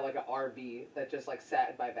to even have, like, an RV that just, like,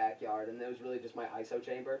 sat in my backyard, and it was really just my ISO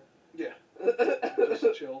chamber. Yeah.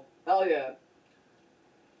 Just chill. Hell yeah.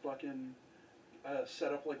 Fucking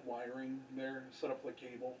set up like wiring there. Set up like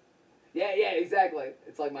cable. Yeah, exactly.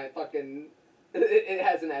 It's like my fucking... It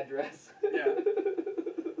has an address. Yeah.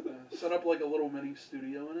 Set up like a little mini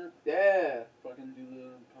studio in it. Yeah. Fucking do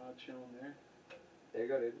the pod show in there. There you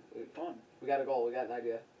go, dude. Fun. We got a goal. We got an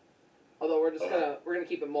idea. Although we're gonna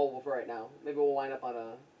keep it mobile for right now. Maybe we'll wind up on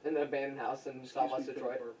an abandoned house in Southwest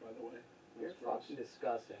Detroit. Burp, by the way. You're fucking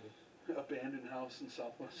disgusting. Abandoned house in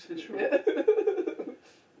Southwest Detroit.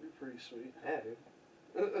 You're pretty sweet. Yeah,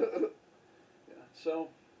 dude. Yeah. So.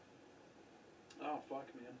 Oh fuck,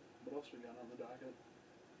 man. What else we got on the docket?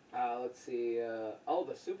 Let's see.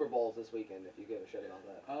 The Super Bowl's this weekend. If you give a shit about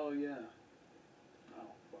that. Oh yeah. I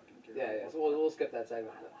don't fucking care. Yeah. So we'll skip that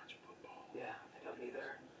segment. I don't watch football. Yeah, I don't either.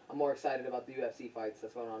 I'm more excited about the UFC fights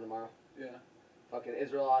that's going on tomorrow. Yeah. Fucking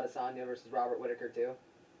Israel Adesanya versus Robert Whittaker too.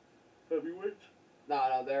 Heavyweights.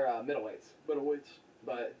 No, they're middleweights. Middleweights.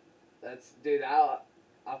 But that's, dude. I'll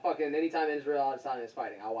fucking, anytime Israel Adesanya is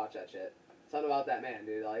fighting, I'll watch that shit. Something about that man,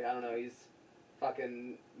 dude. Like, I don't know, he's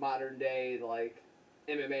fucking modern day like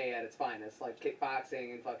MMA at its finest, like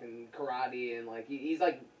kickboxing and fucking karate, and like he's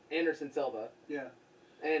like Anderson Silva. Yeah.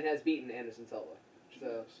 And has beaten Anderson Silva.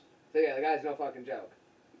 Jesus. So yeah, the guy's no fucking joke.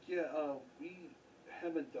 Yeah, we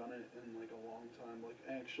haven't done it in like a long time. Like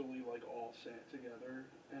actually, like all sat together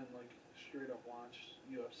and like straight up watched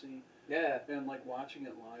UFC. Yeah. And like watching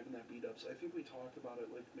it live in that beat ups. I think we talked about it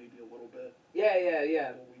like maybe a little bit. Yeah. A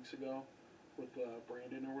couple weeks ago with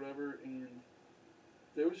Brandon or whatever, and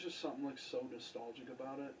there was just something like so nostalgic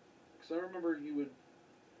about it. Because I remember you would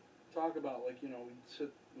talk about like, you know, we'd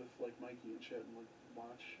sit with like Mikey and shit and like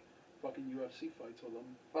watch fucking UFC fights with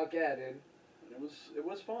him. Fuck yeah, dude. And it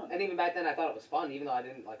was fun. And even back then I thought it was fun, even though I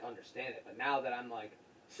didn't like understand it. But now that I'm like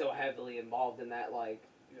so heavily involved in that like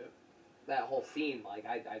that whole scene, like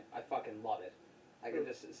I fucking love it. I can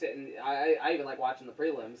just sit and I even like watching the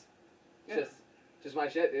prelims. It's just my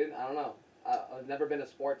shit, dude. I don't know. I've never been a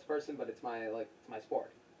sports person, but it's my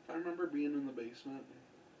sport. I remember being in the basement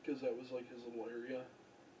because that was like his little area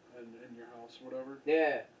in your house or whatever.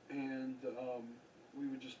 Yeah. And we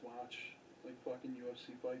would just watch like fucking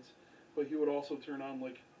UFC fights. But he would also turn on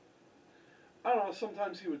like, I don't know,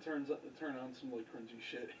 sometimes he would turn on some like cringy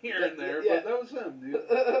shit here and there, but that was him, dude.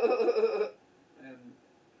 And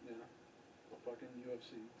yeah, fucking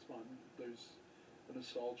UFC, it's fun. There's a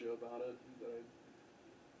nostalgia about it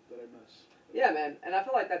that I miss. Yeah, man, and I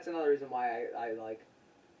feel like that's another reason why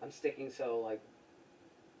I'm sticking so like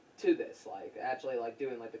to this, like actually like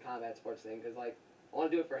doing like the combat sports thing, because like I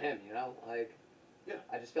want to do it for him, you know, like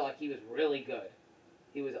I just feel like he was really good.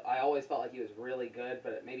 I always felt like he was really good,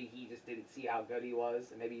 but maybe he just didn't see how good he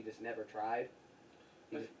was, and maybe he just never tried.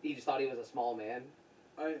 He just thought he was a small man.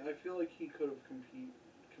 I feel like he could have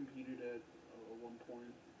competed at one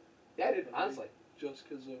point. Yeah, dude, honestly. Just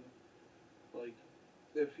because of, like,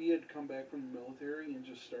 if he had come back from the military and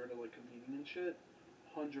just started, like, competing and shit,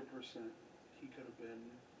 100% he could have been...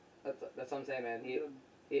 That's what I'm saying, man.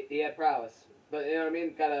 He had prowess. But, you know what I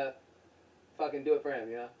mean? Gotta fucking do it for him,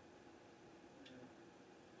 you know?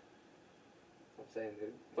 I'm saying,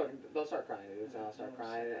 dude. Fucking, don't start crying, dude. So I'll start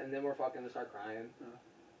crying, and then we're fucking gonna start crying.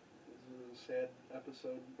 This is a sad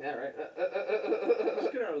episode. Yeah, right.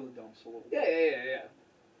 Let's get out of the dumps a little bit. Yeah.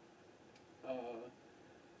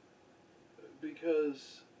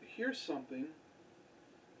 Because here's something.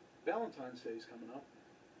 Valentine's Day is coming up.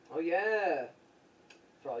 Oh yeah.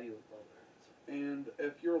 For all you lovebirds. And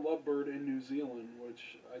if you're a lovebird in New Zealand,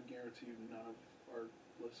 which I guarantee you none of our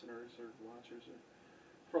listeners or watchers are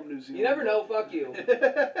from New Zealand. You never know, fuck you.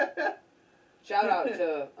 Shout out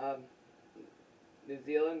to New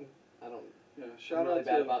Zealand. I don't. Yeah, shout really out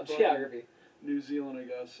bad to about geography. New Zealand, I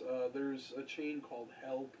guess. There's a chain called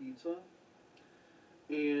Hell Pizza,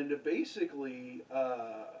 and basically,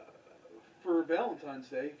 for Valentine's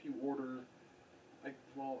Day, if you order, I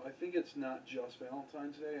think it's not just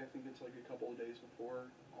Valentine's Day. I think it's like a couple of days before.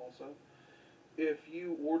 Also, if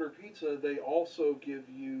you order pizza, they also give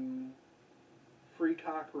you free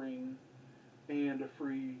cock ring and a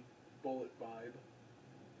free bullet vibe.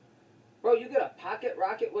 Bro, you get a pocket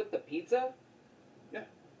rocket with the pizza? Yeah.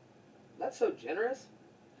 That's so generous.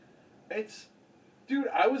 Dude,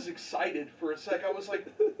 I was excited for a sec. I was like,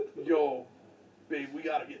 yo, babe, we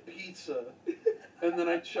gotta get pizza. And then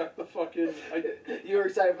I checked the fucking... You were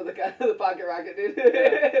excited for the pocket rocket, dude?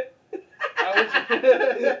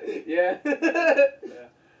 Yeah.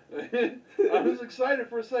 Yeah. I was excited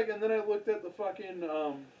for a second, and then I looked at the fucking,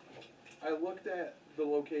 I looked at the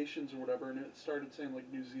locations or whatever, and it started saying,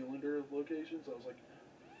 like, New Zealander locations. I was like,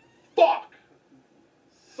 fuck!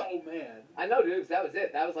 So so mad. I know, dude, 'cause that was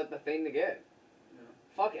it. That was, like, the thing to get. Yeah.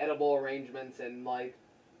 Fuck edible arrangements and, like,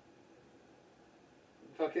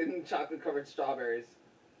 fucking chocolate-covered strawberries.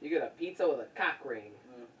 You get a pizza with a cock ring.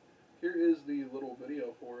 Here is the little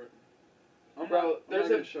video for it. I'm Bro, not there's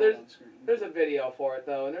gonna a- show there's- it on screen. There's a video for it,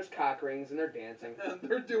 though, and there's cock rings, and they're dancing.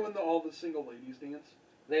 They're doing all the single ladies dance.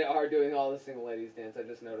 They are doing all the single ladies dance. I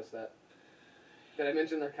just noticed that. Did I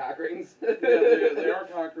mention their cock rings? Yeah, they are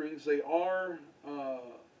cock rings. They are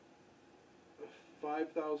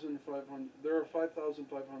 5,500. There are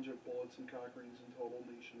 5,500 bullets and cock rings in total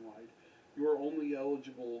nationwide. You are only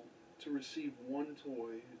eligible to receive one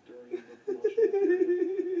toy during the promotional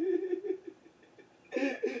period.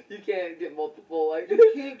 You can't get multiple, like...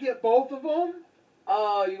 You can't get both of them.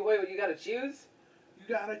 Oh, wait, you gotta choose? You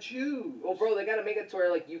gotta choose. Well, bro, they gotta make it to where,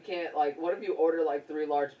 like, you can't, like, what if you order, like, 3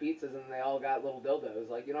 large pizzas and they all got little dildos?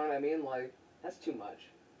 Like, you know what I mean? Like, that's too much.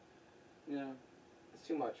 Yeah. That's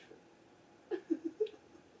too much.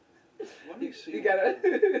 Let me see. You gotta...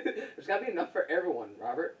 There's gotta be enough for everyone,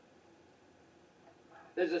 Robert.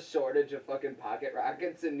 There's a shortage of fucking pocket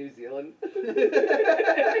rockets in New Zealand. I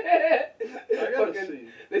gotta Fucking- see.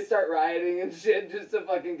 They start rioting and shit just to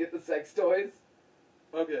fucking get the sex toys.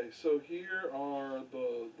 Okay, so here are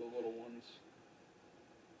the little ones.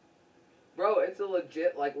 Bro, it's a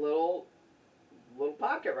legit, like, little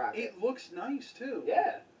pocket rocket. It looks nice too.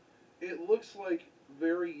 Yeah. It looks like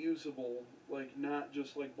very usable, like not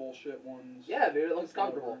just like bullshit ones. Yeah, dude, it looks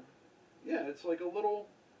comfortable. Yeah, it's like a little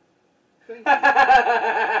thing.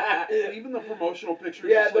 Yeah, Even the promotional picture.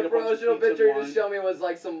 is just the like a bunch of promotional pizza and picture wine. just showed me was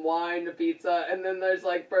like some wine, a pizza, and then there's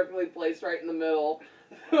like perfectly placed right in the middle,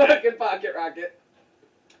 fucking pocket rocket.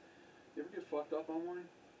 You ever get fucked up on wine?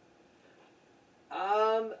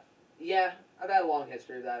 Yeah, I've had a long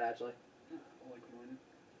history of that actually. I like wine.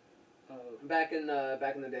 Back in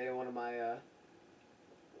the day, one of my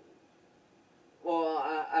well,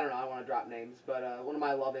 I don't know, I don't want to drop names, but one of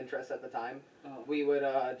my love interests at the time, we would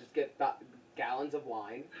just get gallons of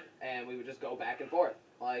wine, and we would just go back and forth,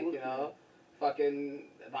 like, you know, fucking,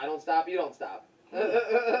 if I don't stop, you don't stop.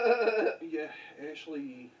 Yeah,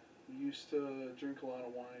 Ashley used to drink a lot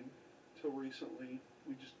of wine till recently.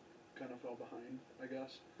 We just kind of fell behind, I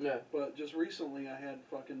guess. Yeah. But just recently, I had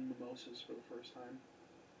fucking mimosas for the first time.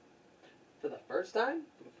 For the first time?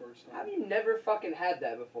 For the first time. How have you never fucking had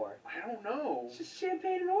that before? I don't know. It's just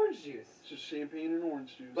champagne and orange juice. It's just champagne and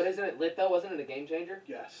orange juice. But isn't it lit though? Wasn't it a game changer?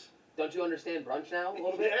 Yes. Don't you understand brunch now a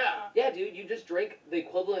little bit? Yeah. Yeah, dude, you just drink the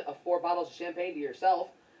equivalent of 4 bottles of champagne to yourself,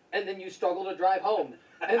 and then you struggle to drive home.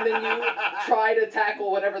 And then you try to tackle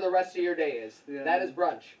whatever the rest of your day is. Yeah. That is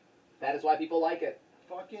brunch. That is why people like it.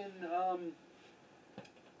 Fucking,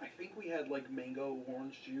 I think we had like mango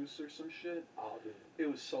orange juice or some shit. Oh, dude. It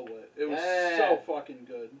was so lit. It was Yeah. so fucking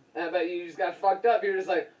good. I bet you just got fucked up. You're just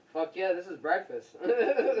like, fuck yeah, this is breakfast.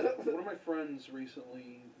 One of my friends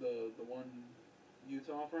recently, the one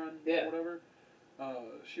Utah friend, Yeah. or whatever,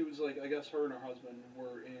 she was like, I guess her and her husband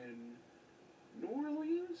were in New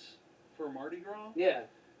Orleans for Mardi Gras, Yeah.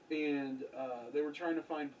 and they were trying to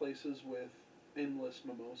find places with endless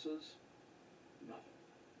mimosas. Nothing.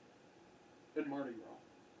 In Mardi Gras.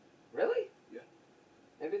 Really? Yeah.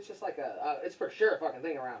 Maybe it's just like it's for sure a fucking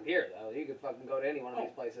thing around here, though. You could fucking go to any one of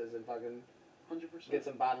these places and fucking 100%. get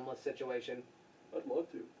some bottomless situation. I'd love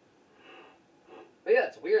to. But yeah,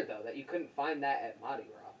 it's weird, though, that you couldn't find that at Mardi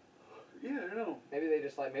Gras. Yeah, I know. Maybe they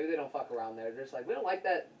just like, maybe they don't fuck around there. They're just like, we don't like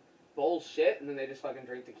that bullshit, and then they just fucking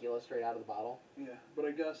drink tequila straight out of the bottle. Yeah, but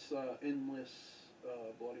I guess endless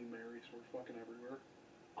Bloody Marys were fucking everywhere.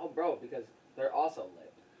 Oh, bro, because they're also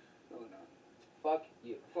lit. No, they're not. Fuck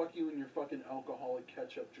you. Fuck you and your fucking alcoholic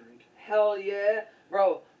ketchup drink. Hell yeah.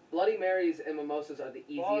 Bro, Bloody Marys and mimosas are the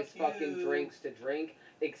easiest Fuck fucking you. drinks to drink,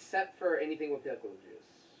 except for anything with pickle juice.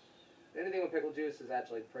 Anything with pickle juice is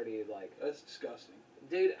actually pretty, like... That's disgusting.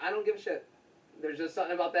 Dude, I don't give a shit. There's just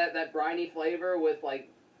something about that briny flavor with, like,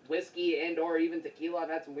 whiskey and or even tequila. I've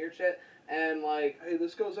had some weird shit. And, like... Hey,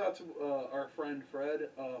 this goes out to our friend Fred.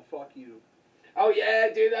 Fuck you. Oh, yeah,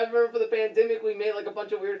 dude. I remember for the pandemic, we made, like, a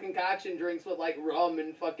bunch of weird concoction drinks with, like, rum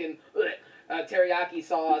and fucking teriyaki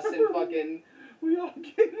sauce and fucking... We all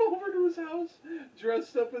came over to his house,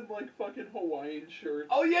 dressed up in, like, fucking Hawaiian shirts.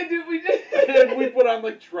 Oh, yeah, dude, we did. And we put on,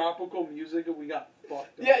 like, tropical music, and we got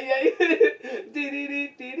fucked up. Yeah.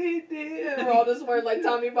 Dee-dee-dee-dee-dee-dee. And we're all just wearing, like,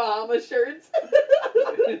 Tommy Bahama shirts.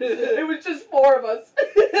 It was just 4 of us.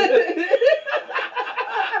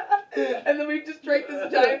 And then we just drank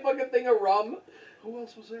this giant fucking thing of rum. Who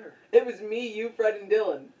else was there? It was me, you, Fred, and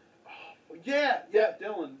Dylan. Yeah, Yeah.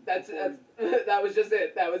 Dylan. That was just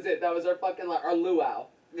it. That was it. That was our fucking, like, our luau.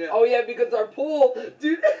 Yeah. Oh yeah, because our pool,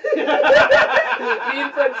 dude. Me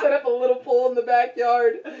and Fred set up a little pool in the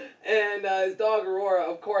backyard, and his dog Aurora,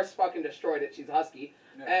 of course, fucking destroyed it. She's a husky.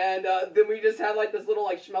 Yeah. And then we just had like this little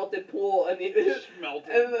like schmelted pool, and Schmelted.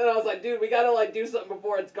 and then I was like, dude, we gotta like do something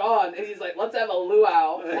before it's gone. And he's like, let's have a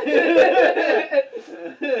luau. And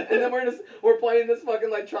then we're playing this fucking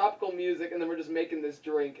like tropical music, and then we're just making this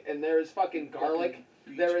drink. And there's fucking garlic,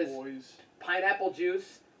 Beach there is Boys. pineapple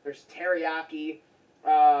juice, there's teriyaki,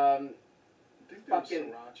 I think there's fucking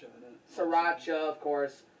sriracha in it. sriracha, of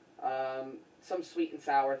course, some sweet and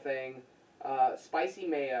sour thing, spicy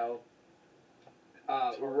mayo,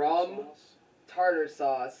 Tartar rum, sauce. tartar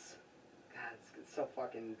sauce. God, it's so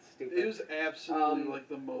fucking stupid. It was absolutely like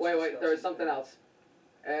the most. Wait, there was disgusting something thing. else.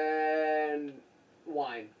 And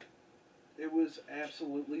wine. It was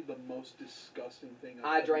absolutely the most disgusting thing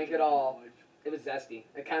I ever drank it drank in my all. life. It was zesty.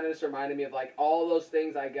 It kind of just reminded me of like all those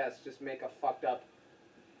things, I guess, just make a fucked up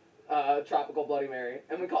tropical Bloody Mary.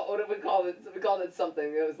 And we called it? We called it something.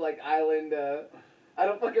 It was like island. I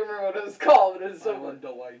don't fucking remember what it was called, but it was so. Island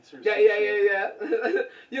Delights or Yeah, some shit. yeah.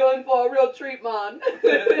 You're in for a real treat, man.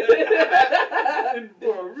 In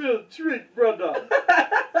for a real treat, brother.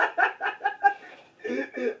 And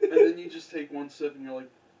then you just take one sip and you're like,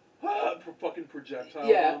 ah, fucking projectile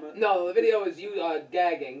Yeah, vomit. no, the video was you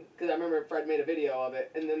gagging, because I remember Fred made a video of it,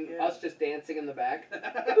 and then Yeah. us just dancing in the back.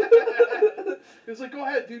 He was like, go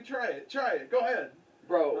ahead, dude, try it, go ahead.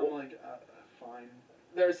 Bro, I'm like, fine.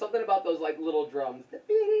 there's something about those like little drums.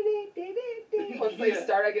 Once they Yeah,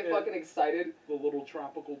 start, I get yeah. fucking excited. The little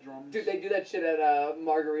tropical drums. Dude, they do that shit at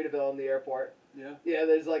Margaritaville in the airport. Yeah, Yeah,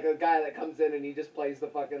 there's like a guy that comes in and he just plays the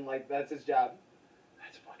fucking, like, that's his job.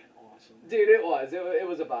 that's fucking awesome. Dude, it was. It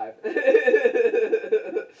was a vibe.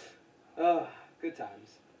 Good times.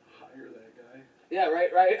 Hire that guy. Yeah, right.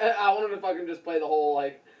 I wanted to fucking just play the whole,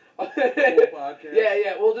 like... Whole podcast.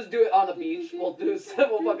 Yeah, we'll just do it on the beach. We'll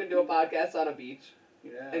fucking do a podcast on a beach.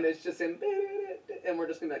 Yeah. And it's just him, and we're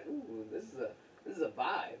just gonna be like, ooh, this is a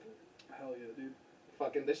vibe. Hell yeah, dude.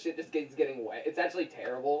 Fucking, this shit just keeps getting wet. It's actually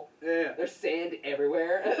terrible. Yeah. There's sand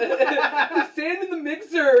everywhere. There's sand in the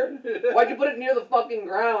mixer. Why'd you put it near the fucking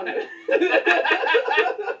ground?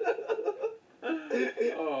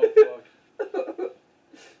 Oh, fuck.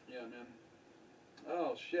 Yeah, man.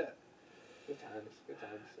 Oh, shit. Good times.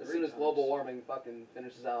 As Great soon as times. global warming fucking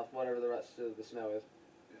finishes off whatever the rest of the snow is.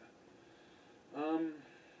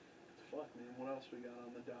 Fuck, man. What else we got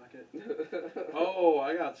on the docket? Oh,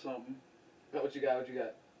 I got something. What you got?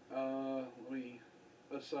 Let me,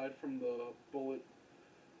 aside from the bullet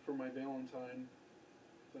for my Valentine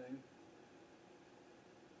thing.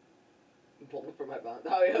 Bullet for my bond.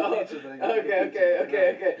 Oh, yeah. The pizza thing.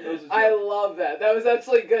 Okay. That was a I joke. love that. That was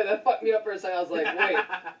actually good. That fucked me up for a second. I was like, wait,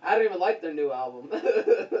 I don't even like their new album. Oh.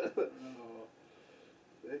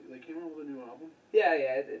 They came out with a new album? Yeah,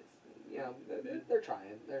 it's, you know, Mid? they're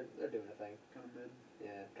trying. They're doing a thing. Kind of mid.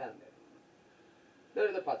 Yeah, kind of mid.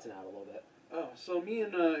 They're putzing out a little bit. Oh, so me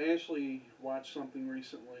and Ashley watched something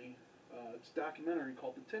recently. It's a documentary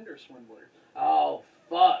called The Tinder Swindler. Oh,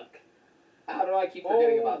 fuck. How do I keep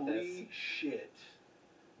forgetting about this? Holy shit.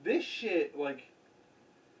 This shit, like,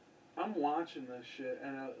 I'm watching this shit,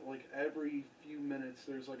 and like every few minutes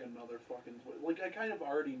there's like another fucking... Like, I kind of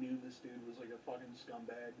already knew this dude was like a fucking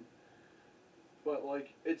scumbag. But,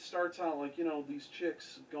 like, it starts out like, you know, these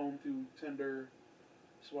chicks going through Tinder,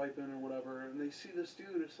 swiping or whatever, and they see this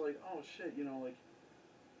dude, it's like, oh shit, you know, like,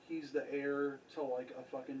 he's the heir to, like, a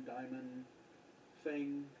fucking diamond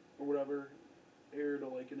thing or whatever. Heir to,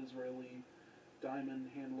 like, an Israeli diamond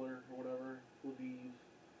handler or whatever. Lviv.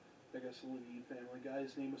 I guess the Lviv family guy.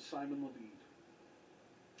 His name was Simon Lviv.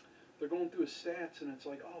 They're going through his stats, and it's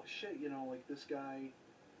like, oh shit, you know, like, this guy,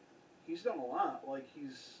 he's done a lot. Like,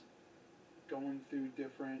 he's going through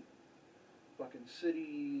different fucking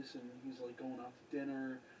cities, and he's like going out to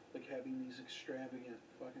dinner, like having these extravagant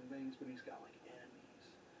fucking things, but he's got like enemies.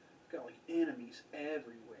 He's got like enemies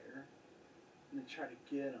everywhere, and they try to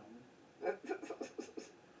get him.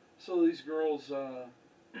 So these girls,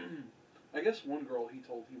 I guess one girl he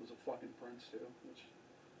told he was a fucking prince to, which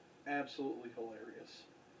absolutely hilarious.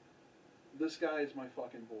 This guy is my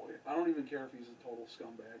fucking boy. I don't even care if he's a total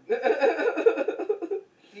scumbag.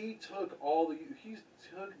 He took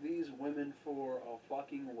these women for a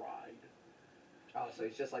fucking ride. Oh, so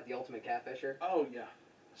he's just like the ultimate catfisher? Oh yeah.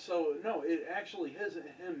 So no, it actually is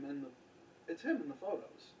him in the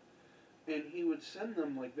photos, and he would send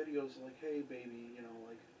them like videos like, "Hey baby, you know,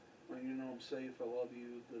 like you know I'm safe, I love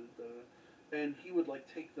you," and he would like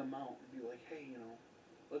take them out and be like, "Hey, you know,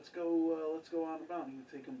 let's go out and about." And he would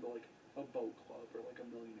take them to like a boat club or like a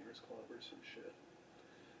millionaires club or some shit,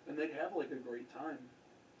 and they'd have like a great time.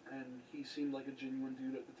 and he seemed like a genuine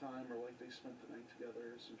dude at the time, or like they spent the night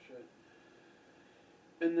together or some shit.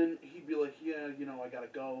 And then he'd be like, yeah, you know, I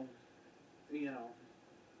gotta go, you know,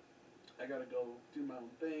 I gotta go do my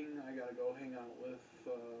own thing, I gotta go hang out with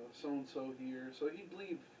so-and-so here. So he'd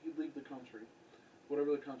leave the country,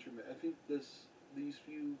 whatever the country meant. I think these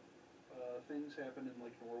few things happened in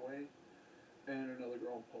like Norway, and another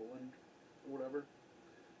girl in Poland, or whatever.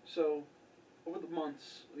 So, over the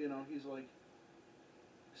months, you know, he's like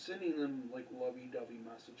sending them like lovey-dovey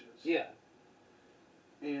messages. Yeah.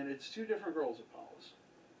 And it's two different girls at Paula's.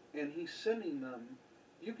 And he's sending them,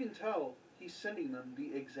 you can tell he's sending them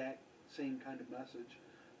the exact same kind of message,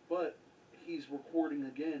 but he's recording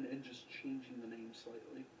again and just changing the name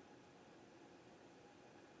slightly.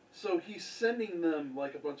 So he's sending them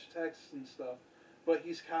like a bunch of texts and stuff, but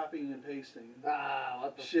he's copying and pasting. Ah,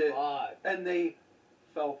 what the shit. fuck? And they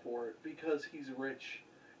fell for it because he's rich,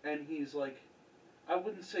 and he's like, I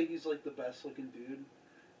wouldn't say he's like the best looking dude,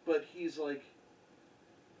 but he's like,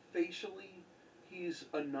 facially, he's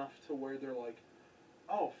enough to where they're like,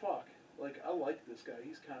 oh fuck, like I like this guy,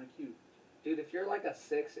 he's kind of cute. Dude, if you're like a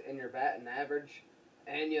 6 and you're batting average,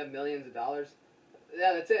 and you have millions of dollars,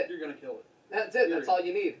 yeah, that's it. You're gonna kill it. That's it. That's all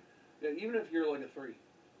you need. Yeah, even if you're like a 3.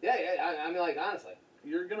 Yeah, yeah. I mean, like, honestly.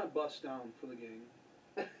 You're gonna bust down for the gang.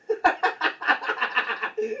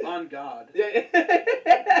 On God. Yeah.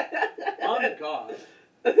 On God.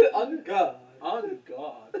 On God. On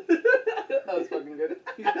God. That was fucking good.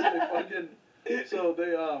 So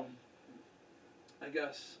they, I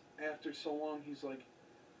guess, after so long, he's like,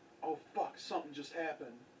 oh fuck, something just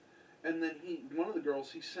happened. And then one of the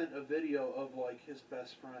girls, he sent a video of, like, his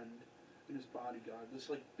best friend and his bodyguard. This,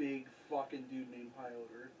 like, big fucking dude named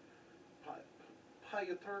Piotr.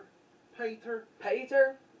 Piotr?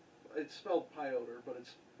 Peter? It's spelled Piotr, but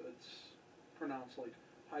it's pronounced like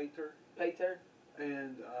Piotr. Peter?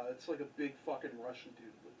 And it's like a big fucking Russian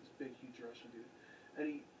dude, like this big, huge Russian dude.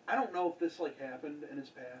 And I don't know if this, like, happened in his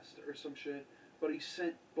past or some shit, but he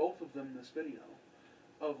sent both of them this video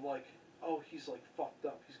of, like, oh, he's, like, fucked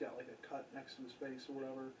up. He's got, like, a cut next to his face or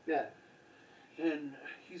whatever. Yeah. And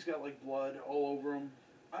he's got, like, blood all over him.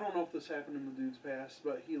 I don't know if this happened in the dude's past,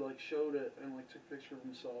 but he, like, showed it and, like, took a picture of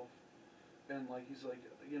himself. And, like, he's like,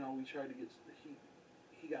 you know, we tried to get...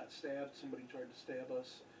 He got stabbed. Somebody tried to stab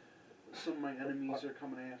us. Some of my enemies are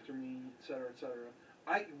coming after me, etc., etc.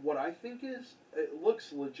 What I think is, it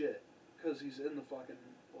looks legit, because he's in the fucking,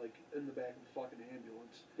 like, in the back of the fucking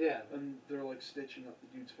ambulance. Yeah. And they're, like, stitching up the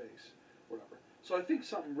dude's face. Whatever. So I think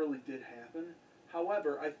something really did happen.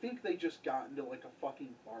 However, I think they just got into, like, a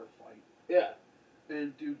fucking bar fight. Yeah.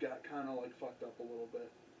 And dude got kind of, like, fucked up a little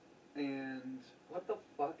bit. And... what the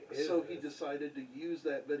fuck is so this? he decided to use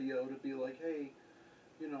that video to be like, hey,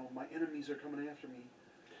 you know, my enemies are coming after me.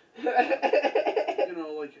 You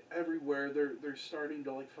know, like, everywhere. They're starting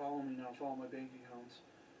to, like, follow me now, follow my bank accounts.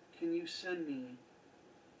 Can you send me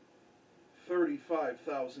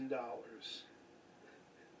 $35,000?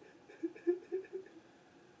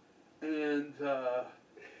 And,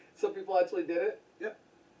 some people actually did it? Yep.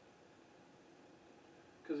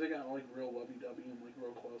 Because they got, like, real lovey-dovey and, like,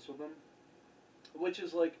 real close with them. Which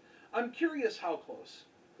is, like, I'm curious how close.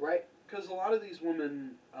 Right. Because a lot of these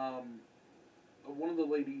women, one of the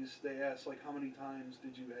ladies, they asked, like, how many times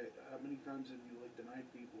have you, like,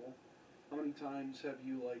 denied people? How many times have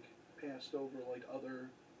you, like, passed over, like, other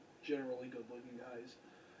generally good-looking guys?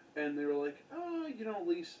 And they were like, oh, you know, at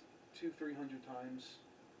least 200-300 times.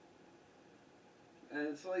 And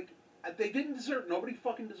it's like, they didn't deserve, nobody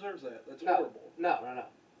fucking deserves that. That's horrible. No.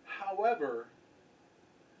 However,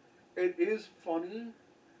 it is funny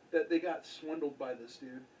that they got swindled by this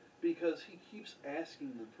dude, because he keeps asking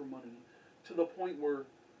them for money to the point where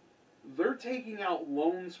they're taking out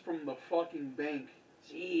loans from the fucking bank.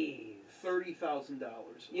 Jeez. $30,000.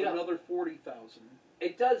 You know, another $40,000.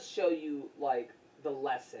 It does show you, like, the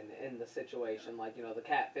lesson in the situation, like, you know, the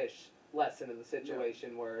catfish lesson in the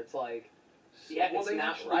situation, where it's like, yeah, well, it's they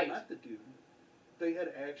not actually right. met the dude. They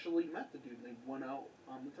had actually met the dude, and they went out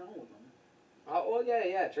on the town with him. Oh, well,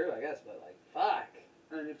 yeah, true, I guess, but, like, fuck.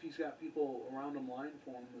 And if he's got people around him lying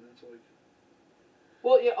for him, then it's like...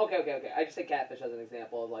 Well, yeah, okay. I just say catfish as an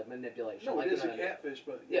example of, like, manipulation. No, like, it is you know a what I mean? catfish,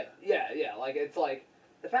 but... Yeah, like, it's like,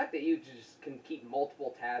 the fact that you just can keep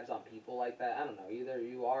multiple tabs on people like that, I don't know, either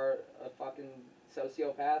you are a fucking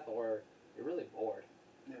sociopath or you're really bored.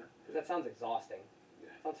 Yeah. Because that sounds exhausting. Yeah.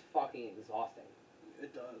 It sounds fucking exhausting.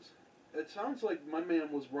 It does. It sounds like my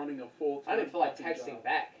man was running a full-time I didn't feel like fucking texting job.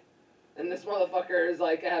 back. And this motherfucker is,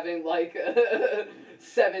 like, having, like,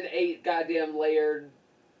 7, 8 goddamn layered,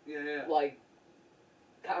 Yeah. like,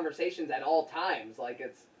 conversations at all times. Like,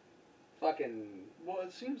 it's fucking... Well,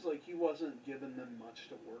 it seems like he wasn't giving them much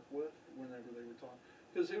to work with whenever they were talking.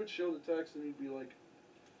 Because they would show the text and he'd be like...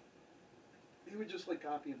 He would just, like,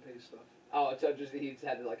 copy and paste stuff. Oh, so just he just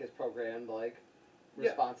had, like, his programmed, like,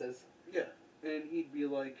 responses? Yeah. And he'd be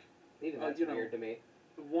like... Even that's weird to me.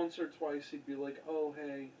 Once or twice he'd be like, oh,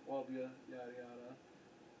 hey, love ya, yada yada.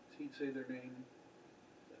 He'd say their name.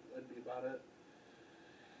 That'd be about it.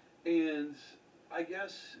 And I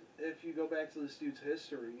guess if you go back to this dude's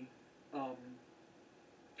history,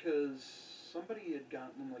 because somebody had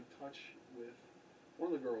gotten in, like, touch with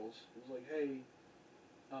one of the girls. It was like, hey,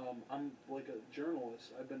 I'm, like, a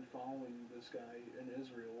journalist. I've been following this guy in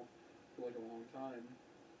Israel for, like, a long time.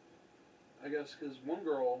 I guess because one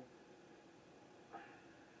girl...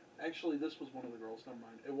 Actually, this was one of the girls. Never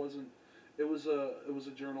mind. It wasn't. It was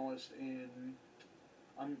a journalist in.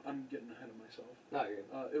 I'm getting ahead of myself. No, you're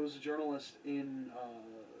good. It was a journalist in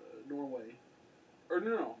Norway, or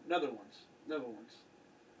no, Netherlands, because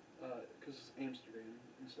it's Amsterdam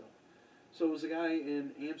and stuff. So it was a guy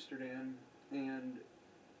in Amsterdam, and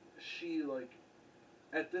she, like,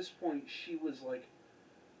 at this point she was, like,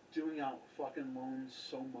 doing out fucking loans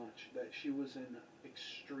so much that she was in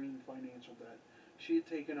extreme financial debt. She had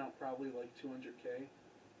taken out probably like $200K.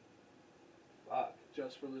 Fuck.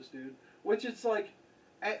 Just for this dude. Which it's like,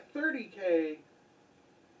 at $30K,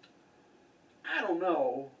 I don't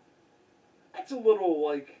know. That's a little,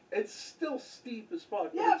 like, it's still steep as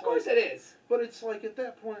fuck. Yeah, of course like, it is. But it's like, at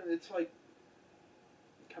that point, it's like,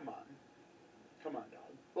 come on. Come on,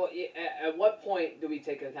 dog. Well, at what point do we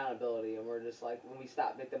take accountability and we're just like, when we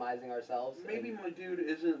stop victimizing ourselves? Maybe my dude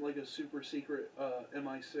isn't like a super secret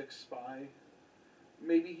MI6 spy.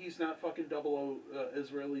 Maybe he's not fucking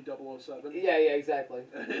Israeli 007. Yeah, exactly.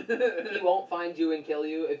 He won't find you and kill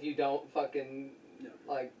you if you don't fucking,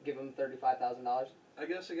 like, give him $35,000. I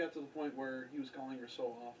guess it got to the point where he was calling her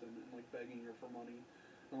so often and, like, begging her for money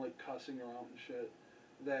and, like, cussing her out and shit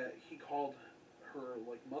that he called her,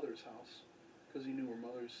 like, mother's house because he knew her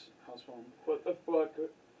mother's house phone. What the fuck?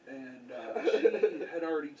 And she had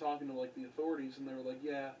already talking to, like, the authorities, and they were like,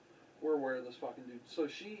 yeah, we're aware of this fucking dude. So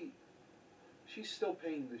she's still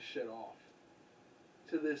paying this shit off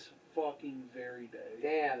to this fucking very day.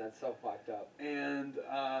 Damn, that's so fucked up. And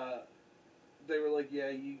they were like, yeah,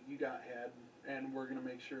 you got had, and we're going to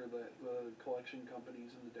make sure that the collection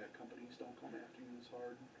companies and the debt companies don't come after you as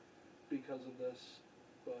hard because of this.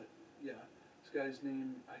 But, yeah, this guy's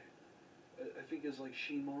name, I think is like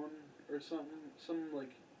Shimon or something, some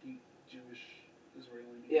like deep Jewish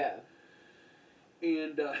Israeli name. Yeah.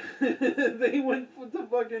 And they went with the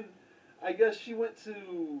fucking, I guess she went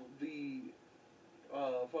to the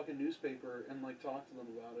fucking newspaper and, like, talked to them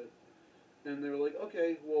about it. And they were like,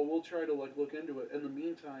 okay, well, we'll try to, like, look into it. In the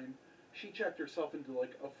meantime, she checked herself into,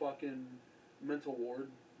 like, a fucking mental ward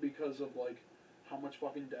because of, like, how much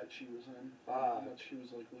fucking debt she was in. How much she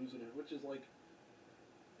was, like, losing it. Which is, like,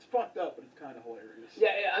 it's fucked up, but it's kind of hilarious. Yeah,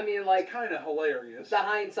 I mean, like... It's kind of hilarious. The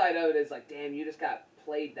hindsight of it is like, damn, you just got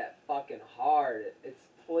played that fucking hard. It's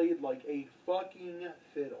played like a fucking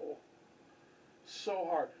fiddle. So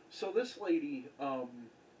hard. So this lady,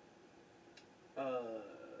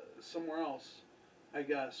 somewhere else, I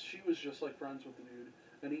guess, she was just, like, friends with the dude,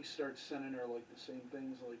 and he starts sending her, like, the same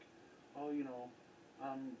things, like, oh, you know,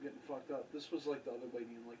 I'm getting fucked up. This was, like, the other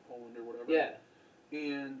lady in, like, Poland or whatever. yeah.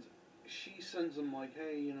 And she sends him, like,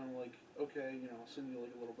 hey, you know, like, okay, you know, I'll send you,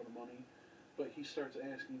 like, a little bit of money. But he starts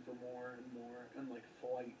asking for more and more, and, like,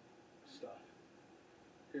 flight stuff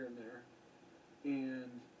here and there.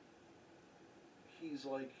 And he's,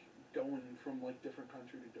 like, going from, like, different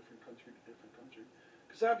country to different country to different country.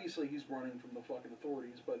 Because obviously he's running from the fucking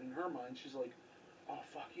authorities, but in her mind, she's like, oh,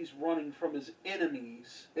 fuck, he's running from his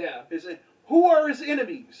enemies. Yeah. Who are his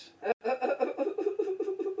enemies?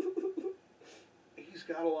 He's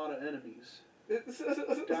got a lot of enemies. He's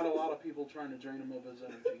got a lot of people trying to drain him of his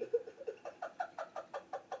energy.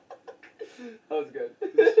 That was good.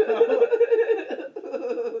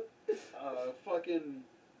 Fucking...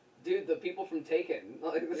 Dude, the people from Taken.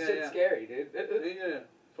 Like, this Yeah, shit's yeah. scary, dude. Yeah,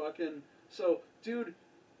 fucking... So, dude,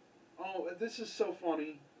 oh, this is so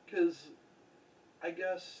funny, because I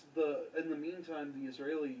guess in the meantime, the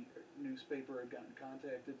Israeli newspaper had gotten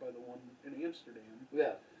contacted by the one in Amsterdam.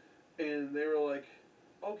 Yeah. And they were like,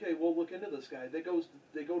 okay, we'll look into this guy. They go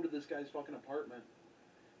to this guy's fucking apartment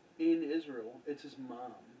in Israel. It's his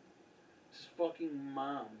mom. It's his fucking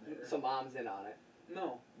mom there. So mom's in on it.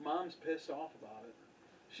 No, mom's pissed off about it.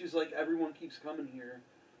 She's like, everyone keeps coming here.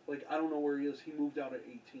 Like, I don't know where he is. He moved out at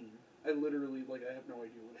 18. I literally, like, I have no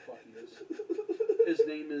idea where the fuck he is. His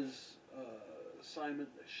name is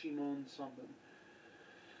Shimon something.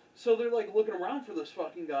 So they're like looking around for this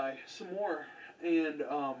fucking guy some more, and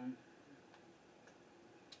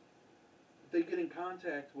they get in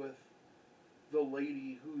contact with the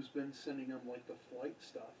lady who's been sending them like the flight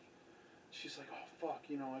stuff. She's like, oh fuck,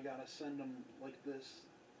 you know, I gotta send him like this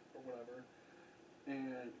or whatever,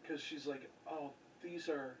 and because she's like, oh, these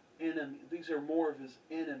are more of his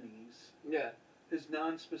enemies. Yeah. His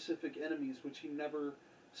non-specific enemies, which he never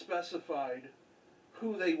specified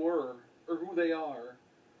who they were or who they are.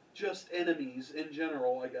 Just enemies in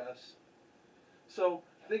general, I guess. So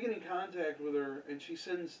they get in contact with her, and she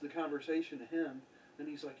sends the conversation to him, and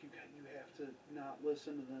he's like, you have to not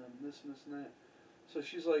listen to them, this and this and that. So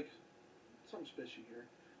she's like, something's fishy here.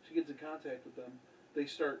 She gets in contact with them. They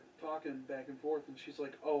start talking back and forth, and she's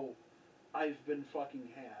like, oh, I've been fucking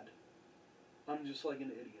had. I'm just like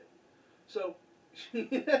an idiot. So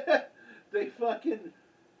they fucking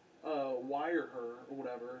wire her or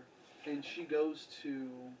whatever, and she goes to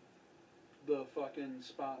the fucking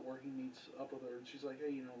spot where he meets up with her, and she's like,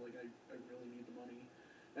 hey, you know, like, I really need the money.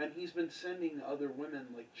 And he's been sending other women,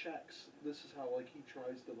 like, checks. This is how, like, he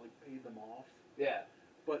tries to, like, pay them off. Yeah.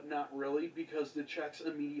 But not really, because the checks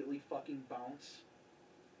immediately fucking bounce.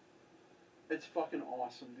 It's fucking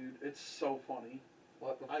awesome, dude. It's so funny.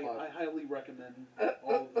 What the fuck? I highly recommend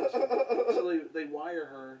all of this. So they wire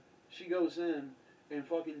her. She goes in, and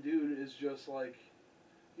fucking dude is just like,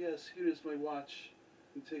 yes, here is my watch.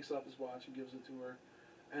 He takes off his watch and gives it to her.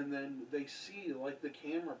 And then they see, like, the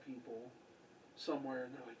camera people somewhere,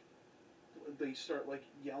 and they're like, they start, like,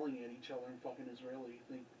 yelling at each other in fucking Israeli.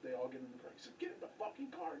 They all get in the car. He's like, get in the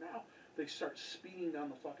fucking car now. They start speeding down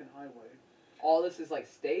the fucking highway. All this is, like,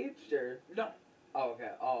 staged, or? No. Oh,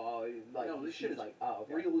 okay. Oh, like, no, this shit is like, oh,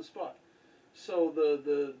 okay. real as fuck. So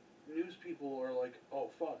the news people are like, oh,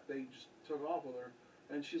 fuck, they just took off with her.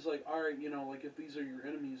 And she's like, all right, you know, like, if these are your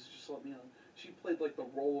enemies, just let me know. She played, like, the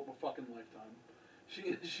role of a fucking lifetime.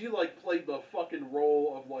 She like, played the fucking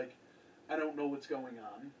role of, like, I don't know what's going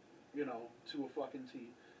on, you know, to a fucking T.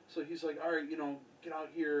 So he's like, all right, you know, get out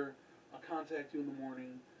here. I'll contact you in the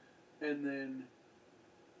morning. And then,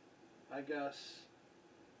 I guess,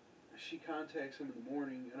 she contacts him in the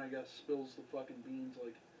morning, and I guess spills the fucking beans,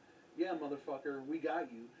 like, yeah, motherfucker, we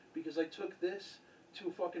got you. Because I took this to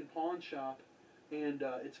a fucking pawn shop, and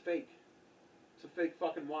it's fake. It's a fake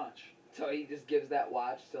fucking watch. So he just gives that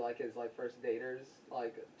watch to, like, his, like, first daters,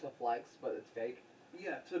 like, to flex, but it's fake?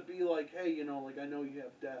 Yeah, to be like, hey, you know, like, I know you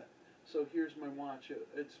have debt, so here's my watch.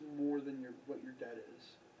 It's more than what your debt is.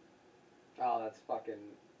 Oh, that's fucking...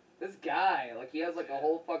 This guy, like, he has, like, a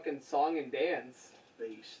whole fucking song and dance.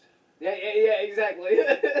 Based. Yeah, exactly.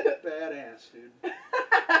 Badass, dude.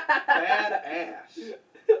 Badass.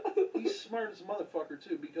 He's smart as a motherfucker,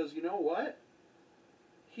 too, because you know what?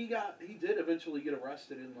 He did eventually get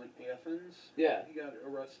arrested in, like, Athens. Yeah. He got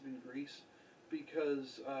arrested in Greece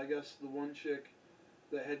because I guess the one chick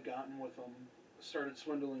that had gotten with him started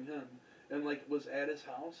swindling him and, like, was at his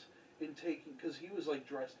house and taking, because he was, like,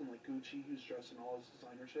 dressed in, like, Gucci. He was dressed in all his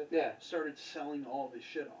designer shit. Yeah. Started selling all of his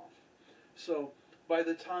shit off. So, by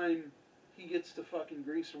the time he gets to fucking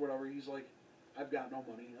Greece or whatever, he's like, I've got no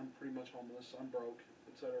money. I'm pretty much homeless. I'm broke,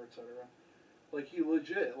 etc., etc. Like, he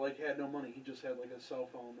legit, like, had no money. He just had, like, a cell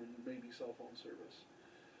phone and maybe cell phone service.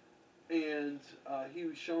 And he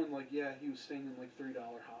was showing, like, yeah, he was staying in, like, $3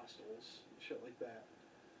 hostels, shit like that.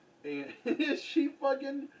 And she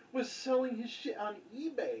fucking was selling his shit on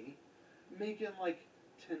eBay, making, like,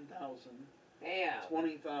 $10,000. Damn.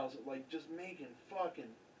 $20,000. Like, just making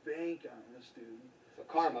fucking bank on this dude. So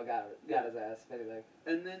Karma got his ass, if anything.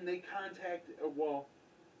 And then they contacted,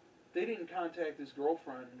 they didn't contact his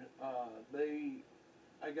girlfriend.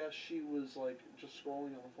 I guess she was, like, just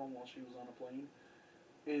scrolling on the phone while she was on a plane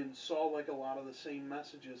and saw, like, a lot of the same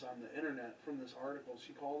messages on the internet from this article.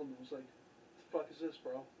 She called him and was like, what the fuck is this,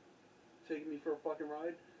 bro? Taking me for a fucking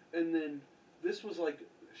ride? And then this was, like,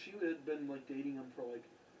 she had been, like, dating him for, like,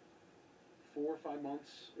 4 or 5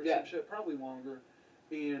 months or some shit, probably longer.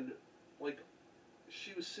 And, like,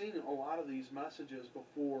 she was seeing a lot of these messages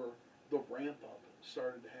before the ramp-up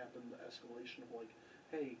started to happen, the escalation of, like,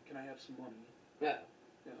 hey, can I have some money? Yeah.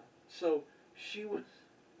 Yeah. So she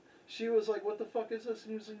was like, what the fuck is this?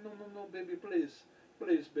 And he was like, no, baby, please,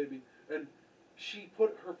 baby. And she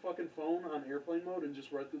put her fucking phone on airplane mode and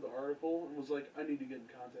just read through the article and was like, I need to get in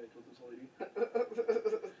contact with this lady.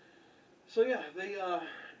 So yeah, they,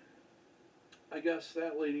 I guess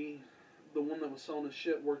that lady, the one that was selling his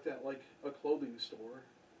shit, worked at, like, a clothing store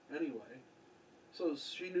anyway. So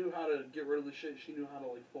she knew how to get rid of the shit. She knew how to,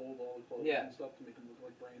 like, fold all the clothes and stuff to make them look,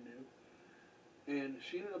 like, brand new. And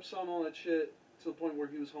she ended up selling all that shit to the point where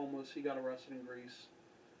he was homeless. He got arrested in Greece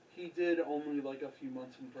he did only like a few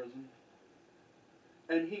months in prison.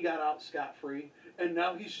 And he got out scot-free. And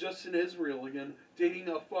now he's just in Israel again, dating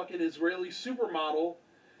a fucking Israeli supermodel.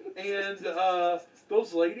 And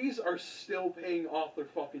those ladies are still paying off their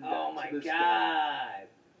fucking debt. Oh my to this god. Day.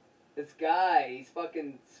 This guy, he's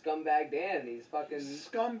fucking scumbag Dan. He's fucking...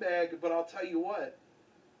 Scumbag, but I'll tell you what.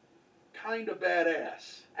 Kind of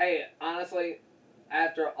badass. Hey, honestly,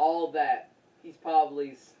 after all of that, he's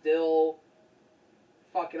probably still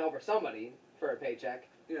fucking over somebody for a paycheck.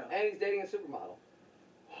 Yeah. And he's dating a supermodel.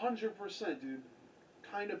 100%, dude.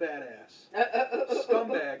 Kind of badass.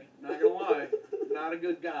 Scumbag, not gonna lie. Not a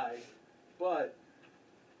good guy. But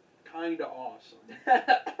kind of awesome.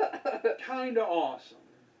 Kind of awesome.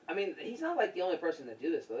 I mean, he's not like the only person to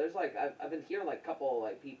do this though. There's like I've been hearing like a couple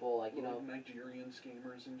like people like you know Nigerian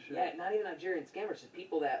scammers and shit. Yeah, not even Nigerian scammers, just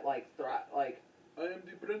people that like thrive like. I am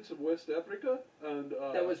the Prince of West Africa, and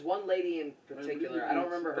there was one lady in particular. I don't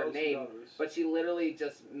remember her name, but she literally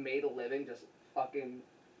just made a living just fucking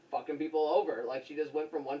people over. Like she just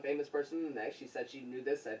went from one famous person to the next. She said she knew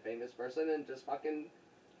this said famous person and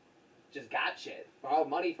just got shit. Borrowed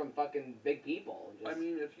money from fucking big people. I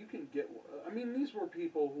mean, if you can get... I mean, these were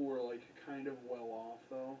people who were, like, kind of well off,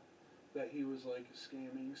 though, that he was, like,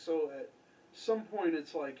 scamming. So, at some point,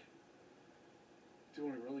 it's like, do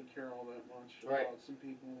we really care all that much about some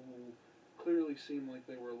people who clearly seem like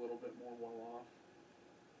they were a little bit more well off?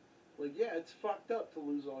 Like, yeah, it's fucked up to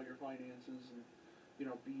lose all your finances and, you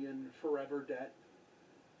know, be in forever debt.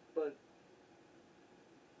 But...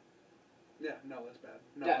 yeah, no, that's bad.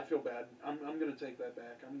 No, yeah. I feel bad. I'm going to take that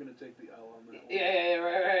back. I'm going to take the L on that one. Yeah,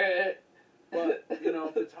 right. But, you know,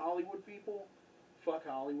 if it's Hollywood people, fuck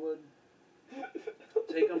Hollywood.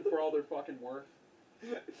 Take them for all their fucking worth.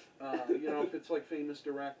 You know, if it's like famous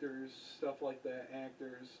directors, stuff like that,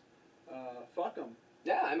 actors, fuck them.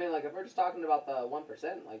 Yeah, I mean, like, if we're just talking about the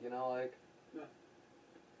 1%, like, you know, like... Yeah.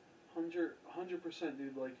 100%,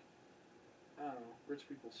 dude, like, I don't know, rich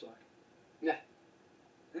people suck. Yeah.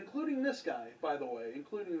 Including this guy, by the way.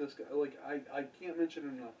 Including this guy. Like, I can't mention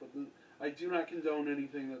it enough, but I do not condone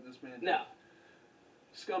anything that this man did. No.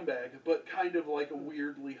 Scumbag, but kind of like a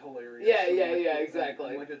weirdly hilarious. Yeah,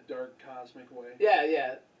 exactly. In like a dark, cosmic way.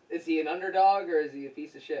 Yeah. Is he an underdog, or is he a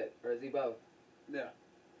piece of shit? Or is he both? Yeah.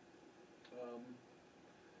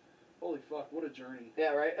 Holy fuck, what a journey.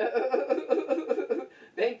 Yeah, right?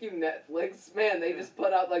 Thank you, Netflix. Man, they just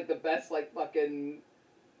put out, like, the best, like, fucking...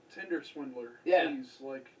 Tinder swindler. Yeah. Please,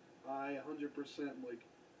 like, I 100%, like,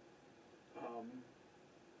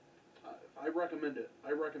 I recommend it.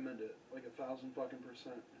 I recommend it. Like 1,000 fucking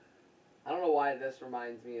 %. I don't know why this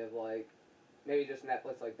reminds me of, like, maybe just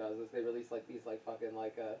Netflix, like, does this. They release, like, these, like, fucking,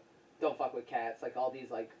 like, Don't Fuck With Cats, like, all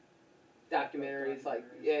these, like, documentaries, like,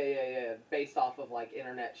 yeah, based off of, like,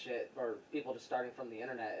 internet shit, or people just starting from the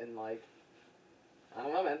internet, and, like, I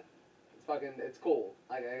don't know, man. It's fucking, it's cool.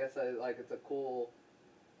 Like, I guess, like, it's a cool...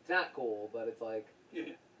 It's not cool, but it's like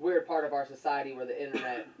weird part of our society where the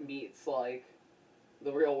internet meets like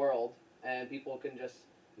the real world, and people can just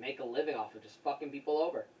make a living off of just fucking people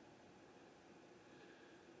over.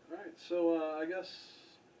 All right, so I guess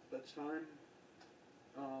that's time.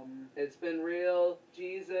 It's been real,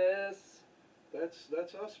 Jesus.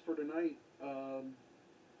 That's us for tonight. Yeah,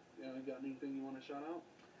 got anything you want to shout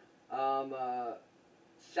out?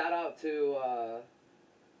 Shout out to.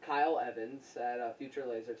 Kyle Evans at Future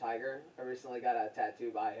Laser Tiger. I recently got a tattoo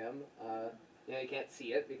by him. You know, you can't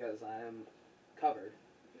see it because I am covered.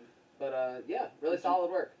 Yeah. But, yeah, really solid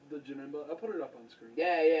work. The Janimba. I'll put it up on screen.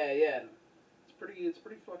 Yeah. It's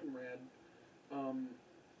pretty fucking rad.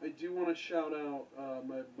 I do want to shout out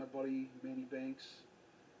my buddy Manny Banks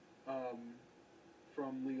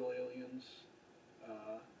from Legal Aliens.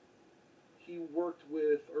 He worked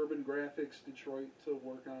with Urban Graphics Detroit to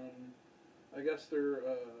work on... I guess they're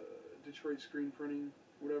Detroit screen printing,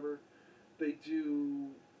 whatever. They do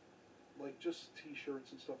like just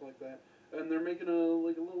T-shirts and stuff like that, and they're making a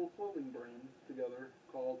little clothing brand together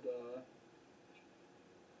called.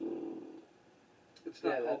 It's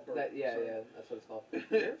not called Bird. Yeah, that's what it's called.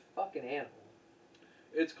 You're a fucking animal.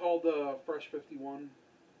 It's called Fresh 51.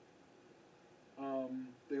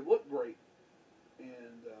 They look great,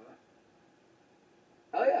 and.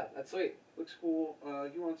 Oh yeah, that's sweet. Looks cool.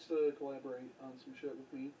 He wants to collaborate on some shit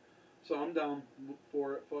with me, so I'm down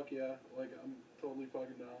for it. Fuck yeah, like I'm totally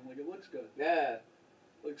fucking down. Like it looks good. Yeah,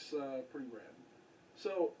 looks pretty rad.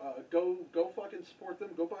 So go fucking support them.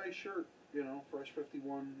 Go buy a shirt. You know, Fresh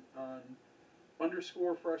 51 on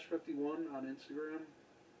 _ Fresh 51 on Instagram.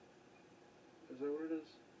 Is that what it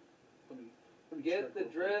is? Let me get the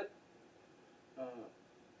drip.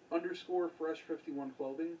 _ Fresh 51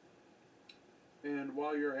 clothing. And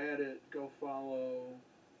while you're at it, go follow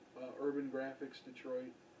Urban Graphics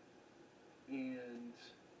Detroit and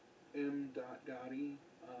m.gotti,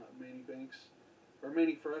 Manny Banks, or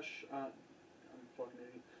Manny Fresh, I'm fucking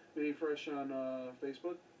idiot, Manny Fresh on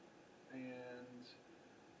Facebook and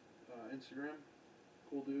Instagram,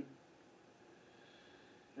 cool dude.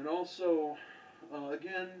 And also,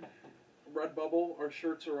 again, Redbubble, our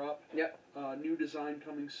shirts are up. Yep. New design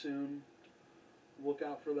coming soon. Look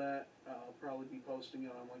out for that. I'll probably be posting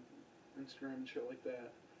it on like Instagram and shit like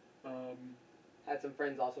that. Had some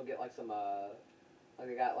friends also get like some like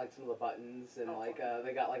they got like some of the buttons and like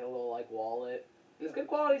they got like a little like wallet. And it's good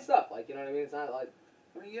quality stuff. Like, you know what I mean? It's not like,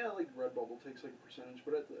 I mean, yeah, like Redbubble takes like a percentage,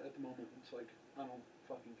 but at the moment it's like I don't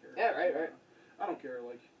fucking care. yeah, right. I don't care.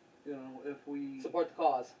 Like, you know, if we Support the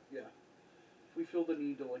cause. if we feel the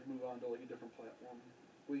need to like move on to like a different platform,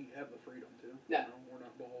 we have the freedom to. Yeah. You know, we're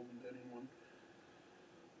not beholden to anyone.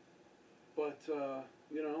 But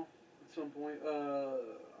you know, at some point,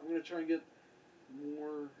 I'm gonna try and get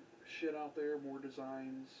more shit out there, more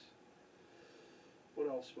designs. What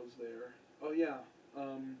else was there? Oh yeah,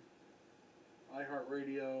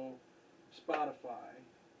 iHeartRadio, Spotify,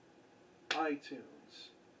 iTunes.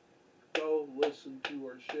 Go listen to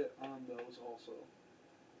our shit on those also.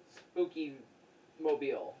 Spooky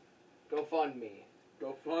Mobile. GoFundMe.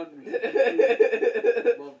 GoFundMe.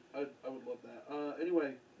 I would love that.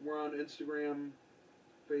 Anyway, we're on Instagram,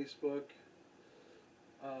 Facebook,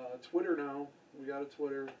 Twitter now. We got a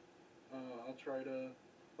Twitter. I'll throw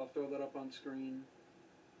that up on screen.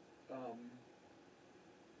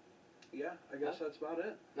 Yeah, I guess that's about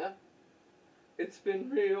it. Yeah. It's been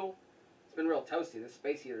real. It's been real toasty. This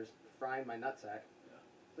space heater's frying my nutsack.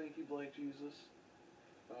 Thank you, Black Jesus.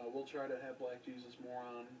 We'll try to have Black Jesus more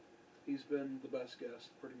on. He's been the best guest,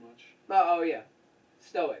 pretty much. Oh yeah.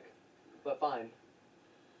 Stoic. But fine.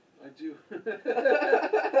 I do.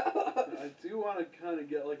 I do want to kind of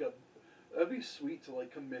get like a. That'd be sweet to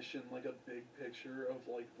like commission like a big picture of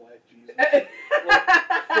like Black Jesus, like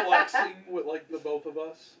flexing with like the both of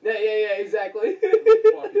us. Yeah, exactly.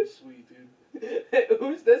 Fucking sweet, dude.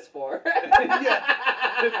 Who's this for?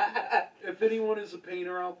 Yeah. If anyone is a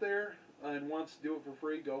painter out there and wants to do it for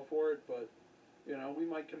free, go for it. But you know, we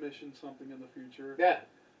might commission something in the future. Yeah.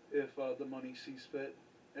 If the money sees fit.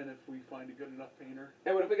 And if we find a good enough painter.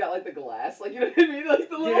 And what if we got like the glass? Like, you know what I mean? Like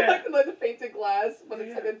the little like the painted glass, but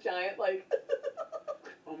it's like a giant like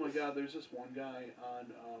Oh my god, there's this one guy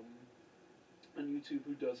on YouTube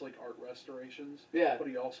who does like art restorations. Yeah. But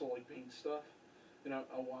he also like paints stuff. And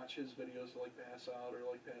I'll watch his videos to like pass out or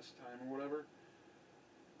like pass the time or whatever.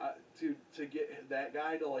 Dude, to get that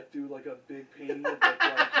guy to like do like a big painting of like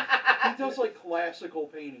he does like classical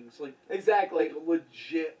paintings, like exactly, like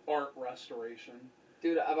legit art restoration.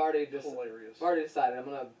 Dude, I've already hilarious. I've already decided I'm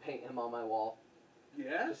gonna paint him on my wall.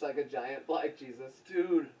 Yeah? Just like a giant Black Jesus.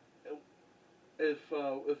 Dude, if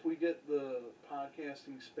we get the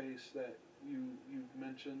podcasting space that you've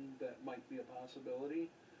mentioned that might be a possibility,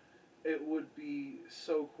 it would be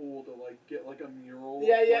so cool to like get like a mural of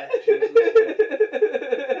Black Jesus in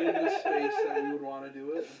the space that you would want to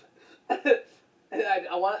do it.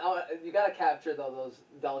 I want you gotta capture though those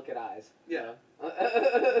delicate eyes. Yeah.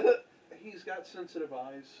 He's got sensitive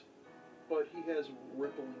eyes, but he has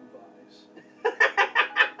rippling thighs.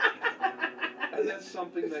 And that's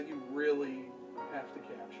something that you really have to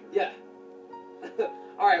capture. Yeah.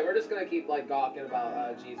 Alright, we're just gonna keep like gawking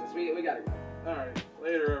about Jesus. We gotta go. Alright,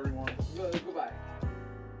 later everyone. Goodbye.